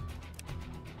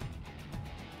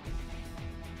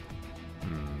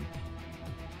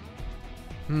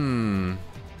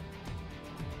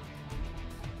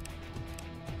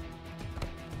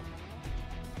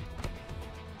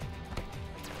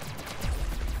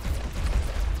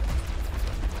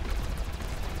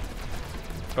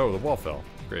 Oh, the wall fell.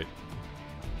 Great.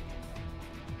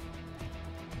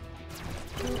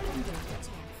 We're under attack.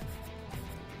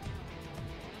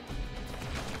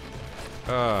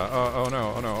 Oh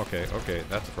no, oh no, okay, okay,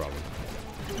 that's a problem.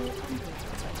 We're under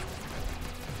attack.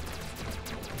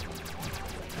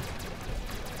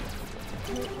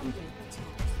 We're under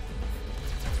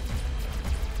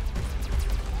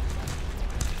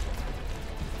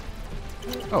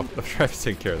attack. Oh, the drive's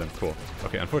taking care of them. Cool.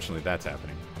 Okay, unfortunately that's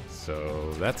happening.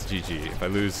 So that's GG. If I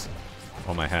lose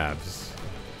all my halves.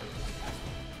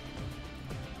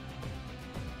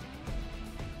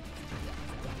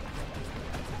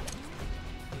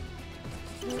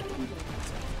 We're under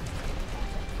attack.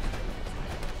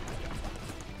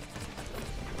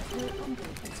 We're under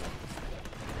attack.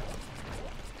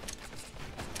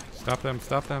 Stop them,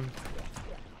 stop them.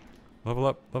 Level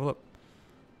up, level up.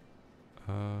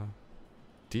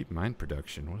 Deep mine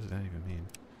production. What does that even mean?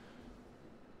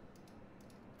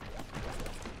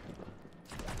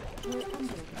 We're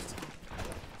under attack.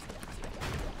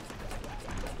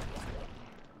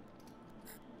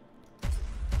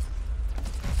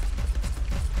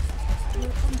 We're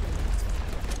under attack.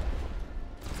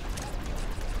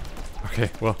 Okay,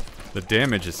 well, the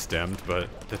damage is stemmed, but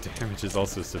the damage is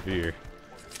also severe.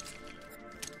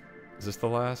 Is this the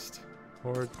last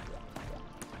horde?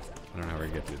 I don't know how we're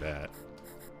gonna get through that.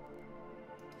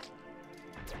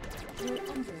 We're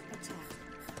under attack.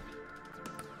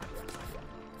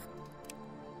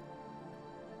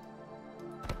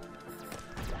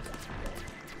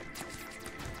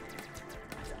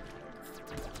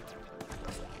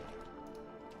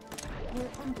 We're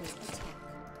under attack.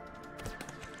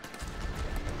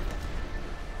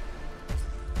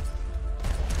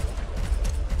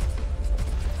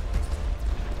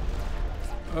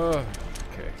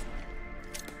 Okay.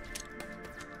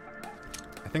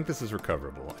 I think this is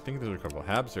recoverable.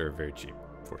 Habs are very cheap,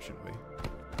 fortunately.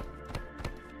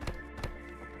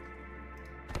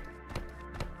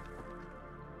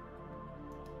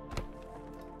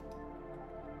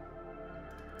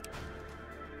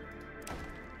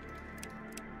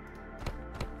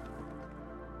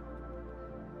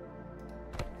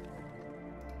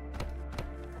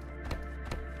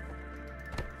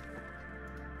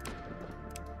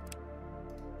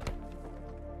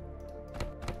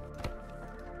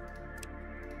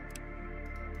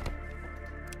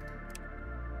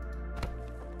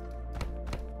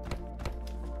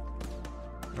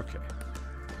 Okay.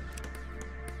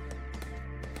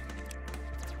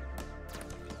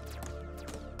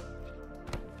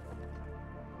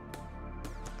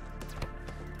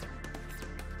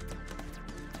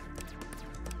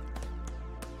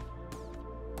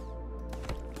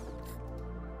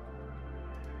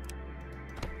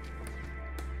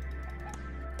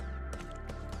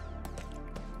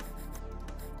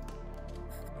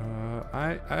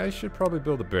 I should probably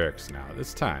build a barracks now.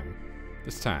 This time.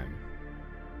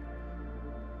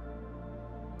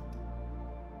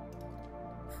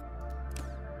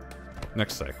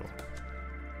 Next cycle.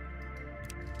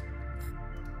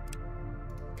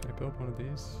 Can I build one of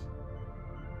these?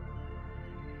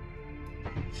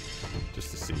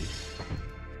 Just to see.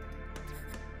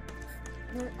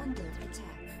 We're under attack.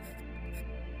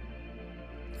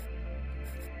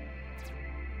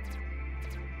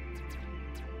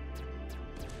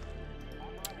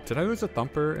 Did I lose a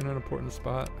thumper in an important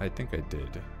spot? I think I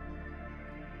did.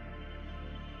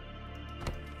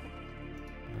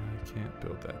 I can't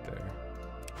build that there.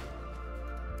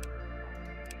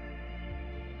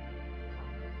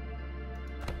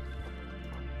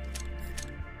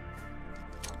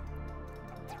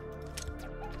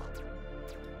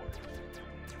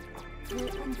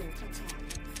 We're under attack.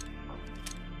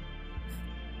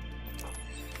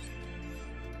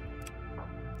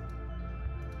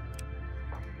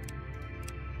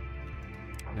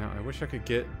 Now, I wish I could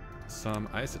get some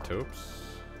isotopes.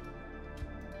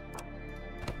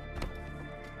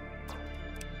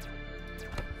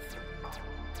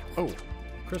 Oh,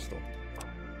 crystal.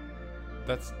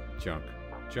 That's junk.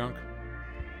 Junk.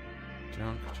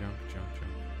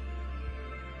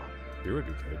 Beer would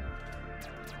be good.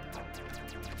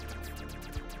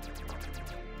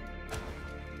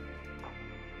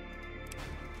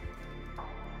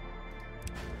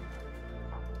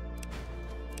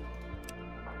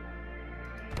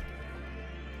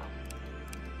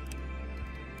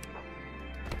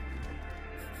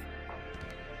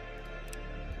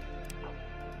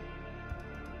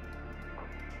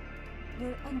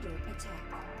 We're under attack.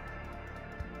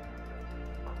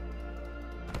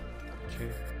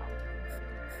 Okay.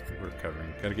 We're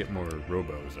recovering. Gotta get more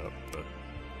robos up, but...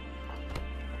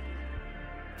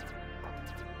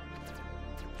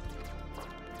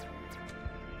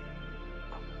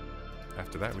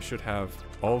 After that, we should have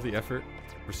all the effort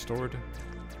restored.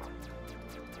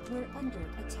 We're under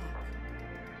attack.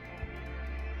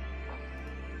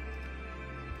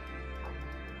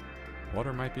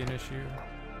 Water might be an issue.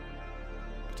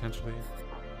 Potentially.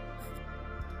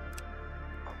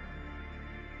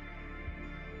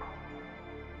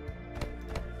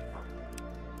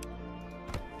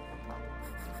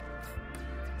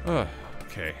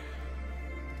 Okay.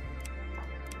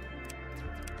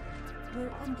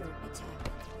 We're under attack.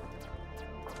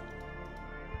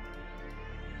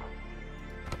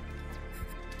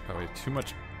 Oh wait,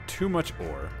 too much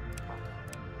ore.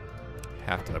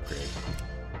 Have to upgrade.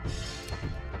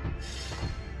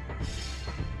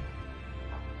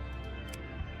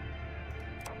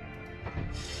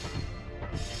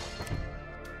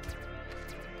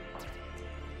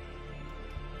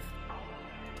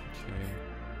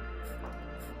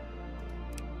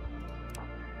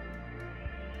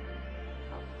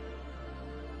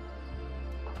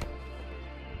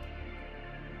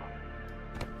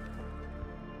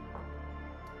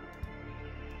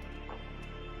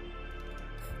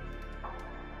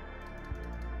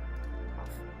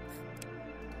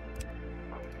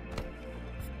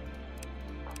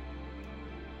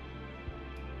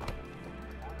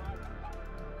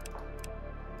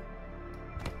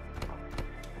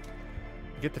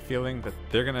 get the feeling that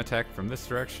they're gonna attack from this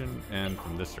direction and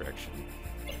from this direction.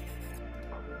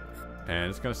 And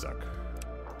it's gonna suck.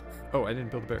 Oh, I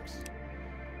didn't build the barracks.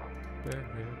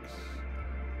 Barracks.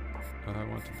 I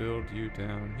want to build you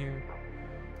down here.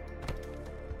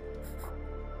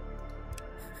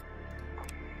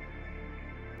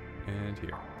 And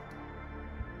here.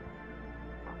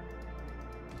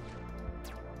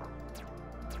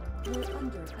 We're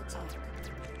under attack.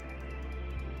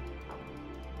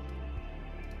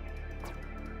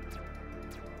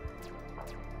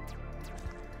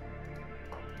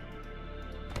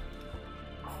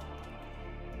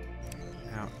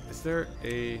 Now, is there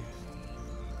a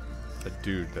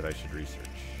dude that I should research?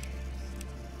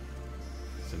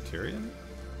 Centurion?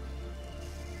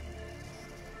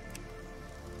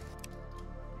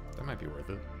 That might be worth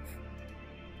it.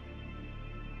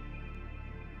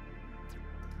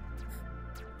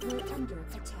 We're under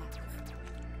attack.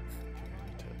 I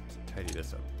need to tidy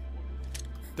this up.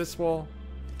 This wall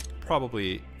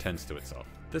probably tends to itself.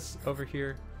 This over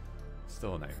here,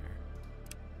 still a nightmare.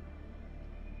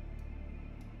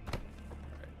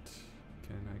 Alright.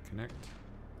 Can I connect?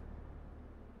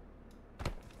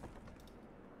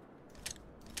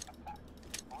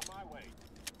 On my way.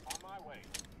 On my way.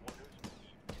 Orders.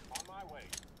 On my way.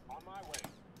 On my way.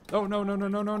 Oh no no no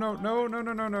no no no no no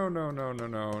no no no no no no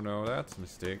no no, that's a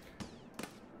mistake.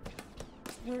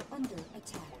 We're under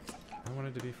attack. I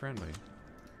wanted to be friendly.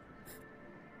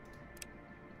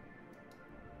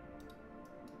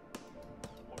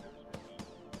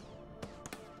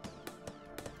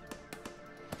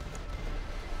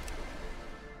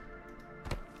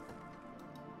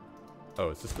 Oh,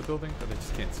 is this the building that I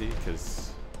just can't see?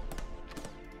 Because...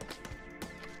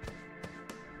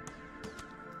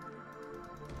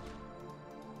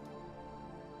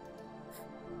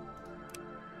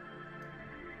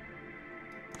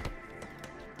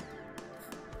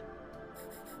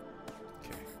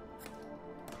 Okay.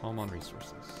 Calm on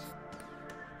resources.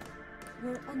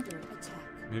 We're under attack.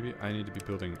 Maybe I need to be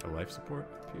building a life support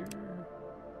up here.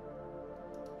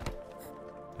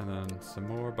 And then some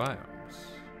more biomes.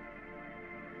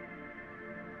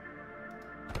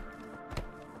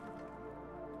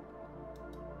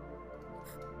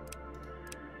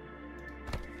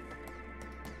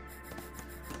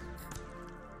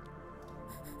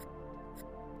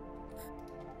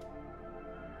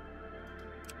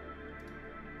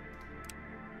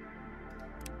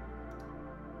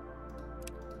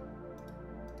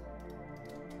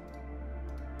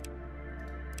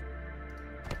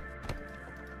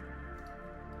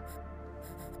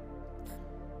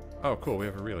 Oh, cool. We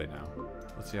have a relay now.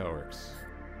 Let's see how it works.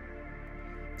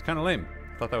 It's kind of lame.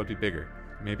 Thought that would be bigger.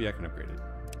 Maybe I can upgrade it.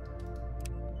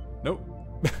 Nope.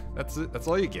 That's it. That's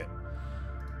all you get.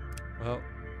 Well,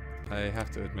 I have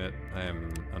to admit I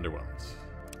am underwhelmed.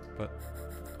 But...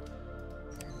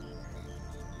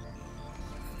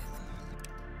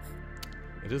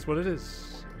 it is what it is.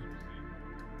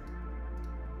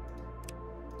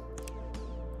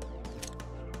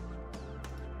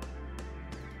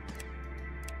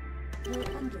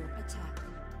 We're under attack.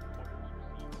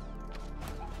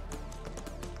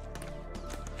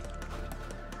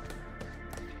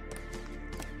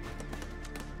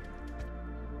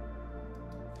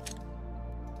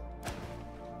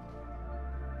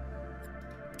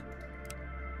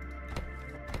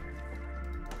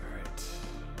 Alright.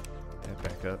 Head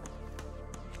back up.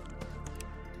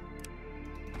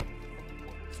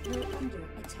 We're under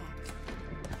attack.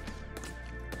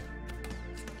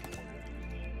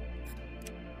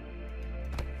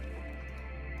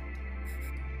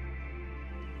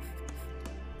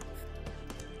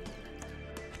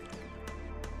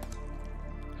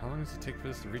 How long does it take for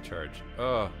this to recharge?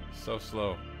 Oh, so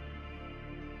slow.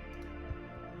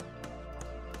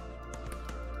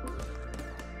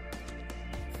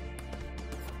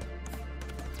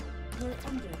 We're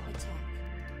under attack.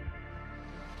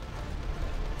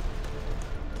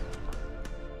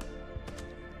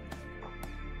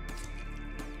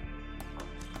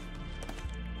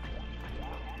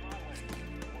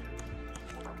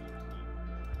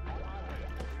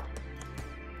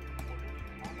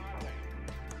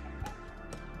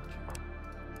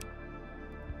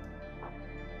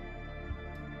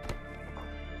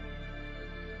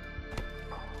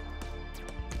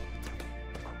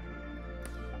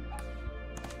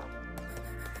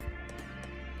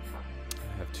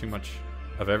 Too much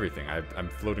of everything. I'm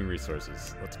floating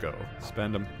resources. Let's go.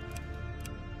 Spend them.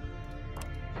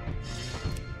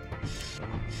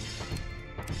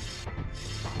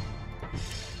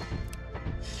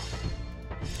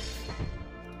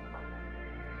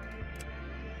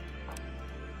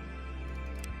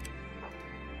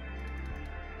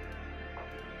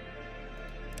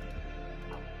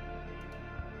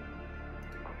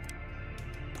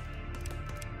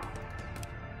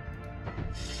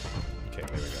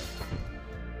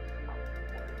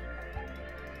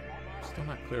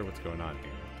 not clear what's going on here.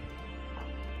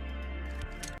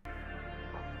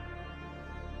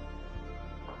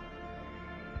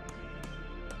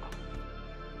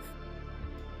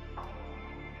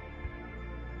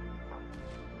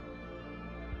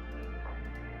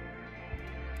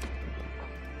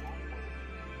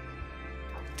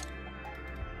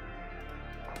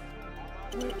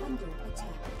 We're under attack.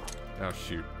 Oh,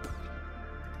 shoot.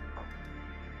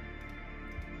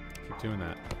 Keep doing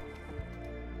that.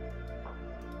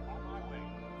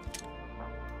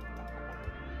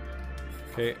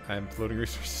 Okay, I'm floating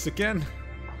resources again.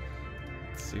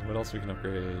 Let's see what else we can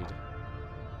upgrade.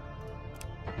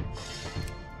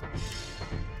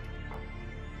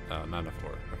 Oh, not enough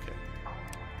ore. Okay.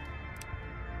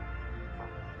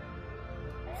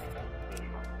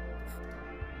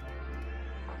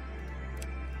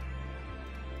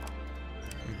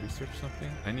 Can we research something?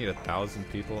 I need 1,000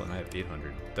 people and I have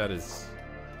 800. That is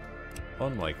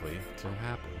unlikely to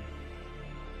happen.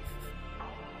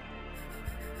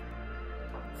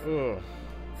 Ugh.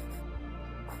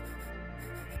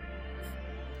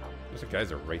 Those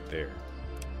guys are right there.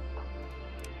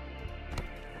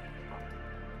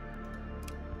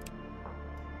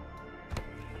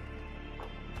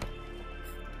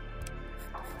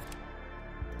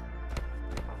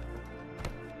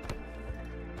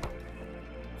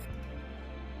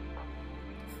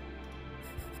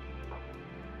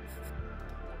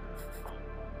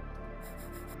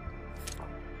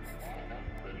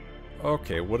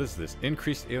 Okay, what is this?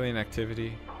 Increased alien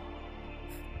activity.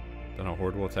 Then a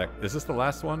horde will attack. Is this the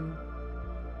last one?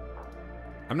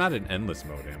 I'm not in endless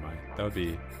mode, am I? That would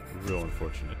be real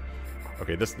unfortunate.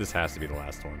 Okay, this has to be the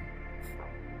last one.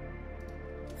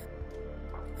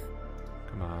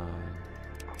 Come on.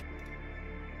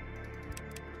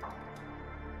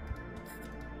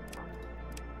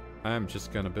 I'm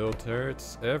just gonna build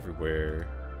turrets everywhere.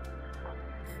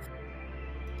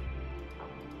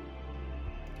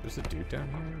 There's a dude down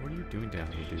here? What are you doing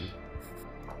down here, dude?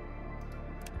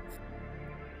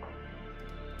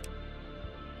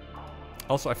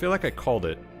 Also, I feel like I called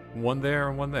it. One there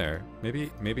and one there.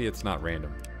 Maybe it's not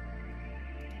random.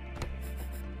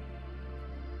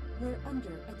 We're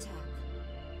under attack.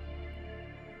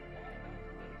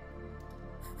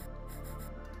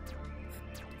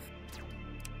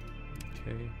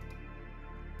 Okay.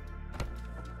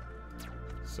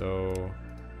 So...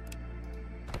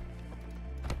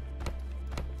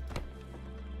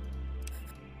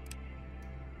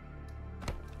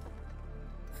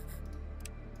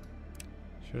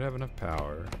 should have enough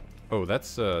power. Oh,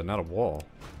 that's not a wall.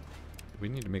 We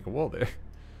need to make a wall there.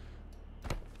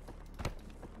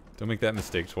 Don't make that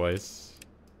mistake twice.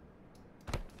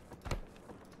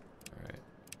 Alright.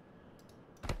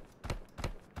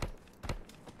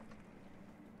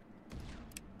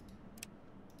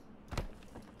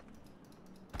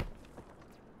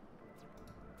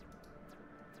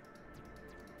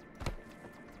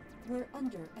 We're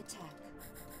under attack.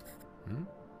 Hmm?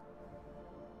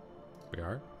 We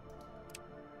are?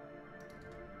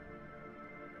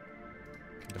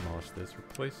 Can demolish this,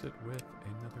 replace it with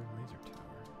another laser tower.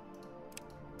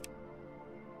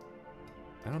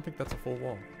 I don't think that's a full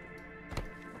wall.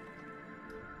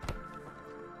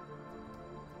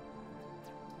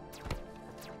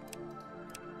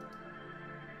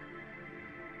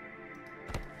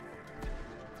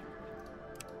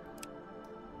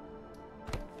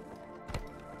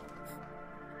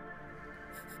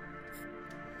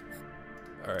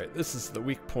 Alright, this is the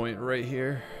weak point right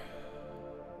here.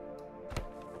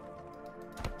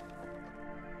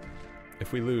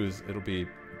 If we lose, it'll be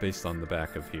based on the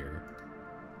back of here.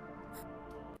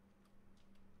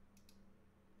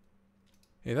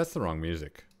 Hey, that's the wrong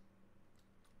music.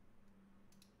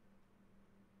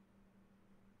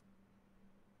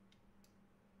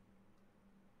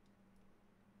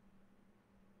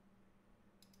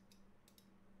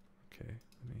 Okay,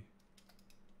 let me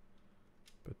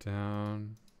put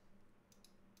down.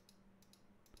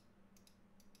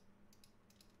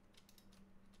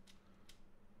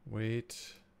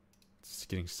 Wait. It's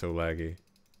getting so laggy.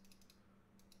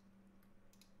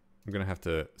 I'm gonna have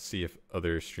to see if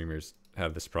other streamers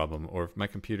have this problem or if my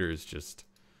computer is just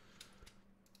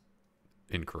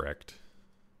incorrect.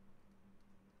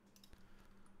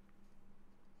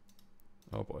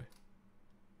 Oh boy.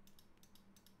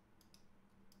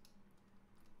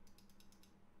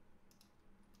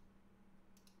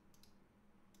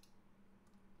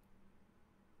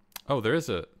 Oh, there is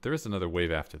another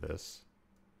wave after this.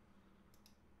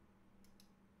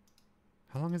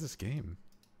 How long is this game?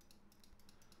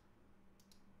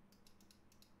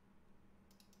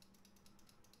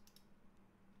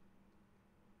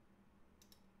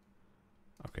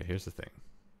 Okay, here's the thing.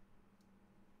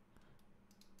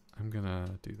 I'm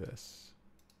gonna do this.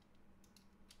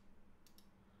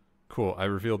 Cool, I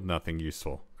revealed nothing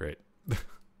useful. Great.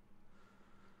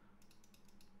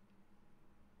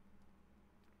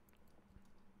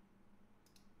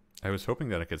 I was hoping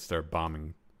that I could start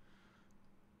bombing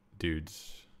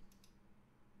dudes.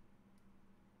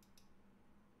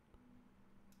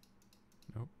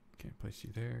 Nope, can't place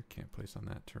you there. Can't place on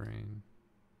that terrain.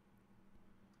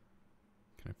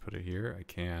 Can I put it here? I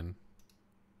can.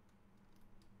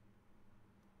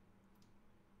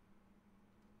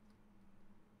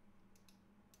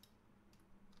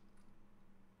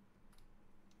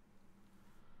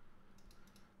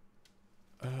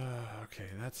 Okay,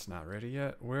 that's not ready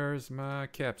yet. Where's my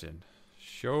captain?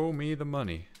 Show me the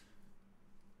money.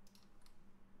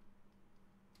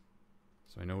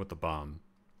 So I know what the bomb.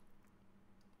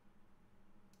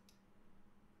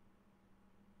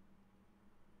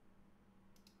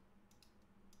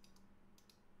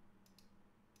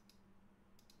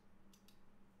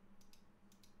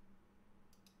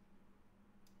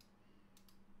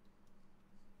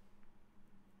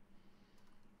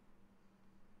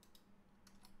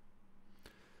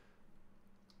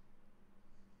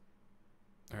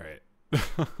 All right.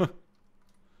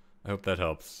 I hope that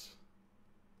helps.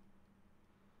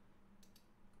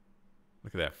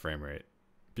 Look at that frame rate.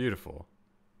 Beautiful.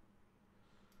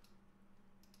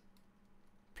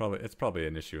 It's probably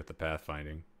an issue with the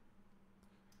pathfinding.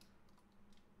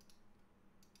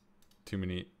 Too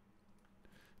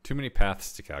many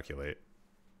paths to calculate.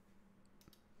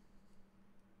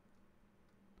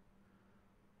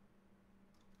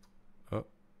 Oh.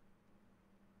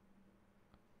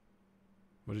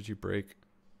 What did you break?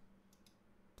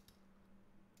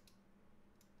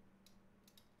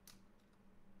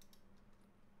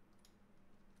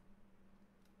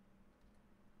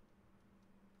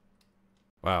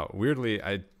 Wow, weirdly,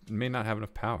 I may not have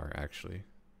enough power, actually.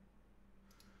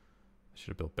 I should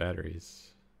have built batteries.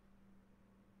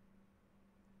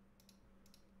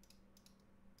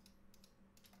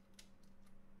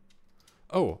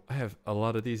 Oh, I have a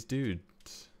lot of these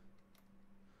dudes.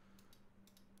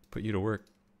 Put you to work.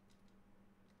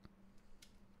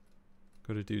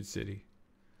 Go to Dude City.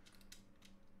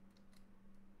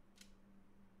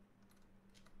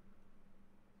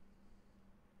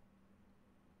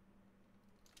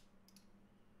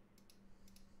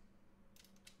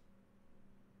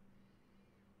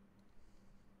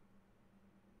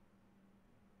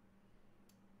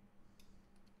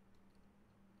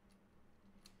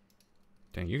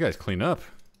 Dang, you guys clean up.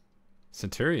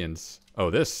 Centurions. Oh,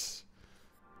 this.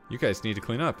 You guys need to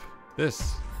clean up.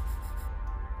 This.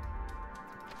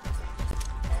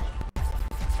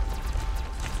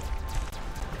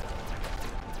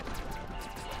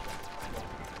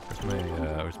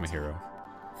 Where's my hero?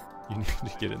 You need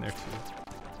to get in there too.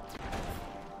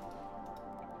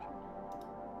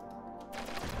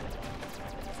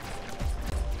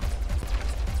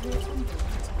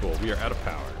 Cool, we are out of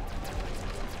power.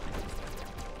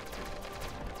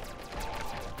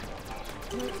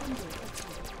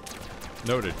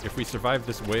 Noted. If we survive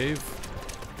this wave,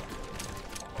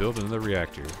 build another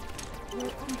reactor.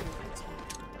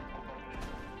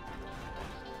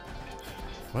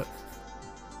 What?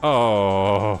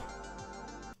 Oh.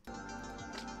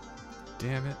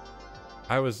 Damn it.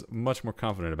 I was much more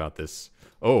confident about this.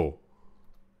 Oh.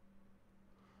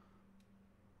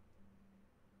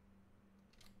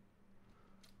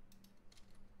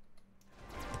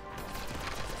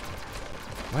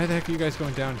 Why the heck are you guys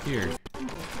going down here?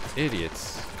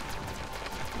 Idiots.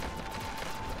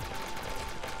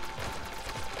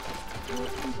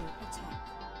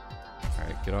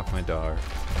 Alright, get off my dar.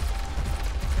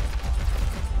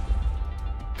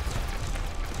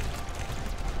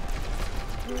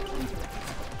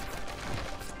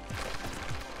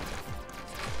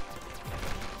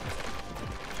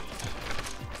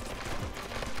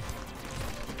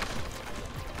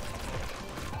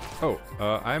 Oh,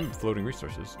 I'm floating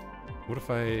resources. What if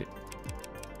I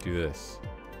do this?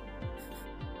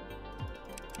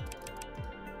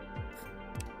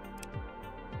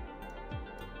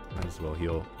 Might as well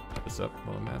heal this up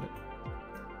while I'm at it.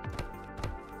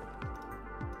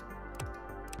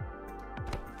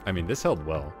 I mean, this held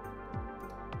well.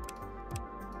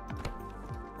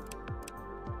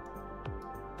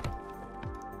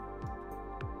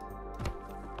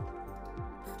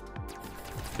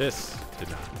 This did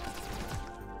not.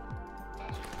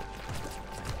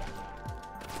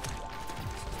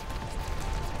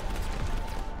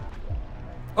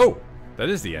 Oh, that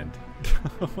is the end.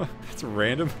 That's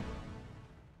random.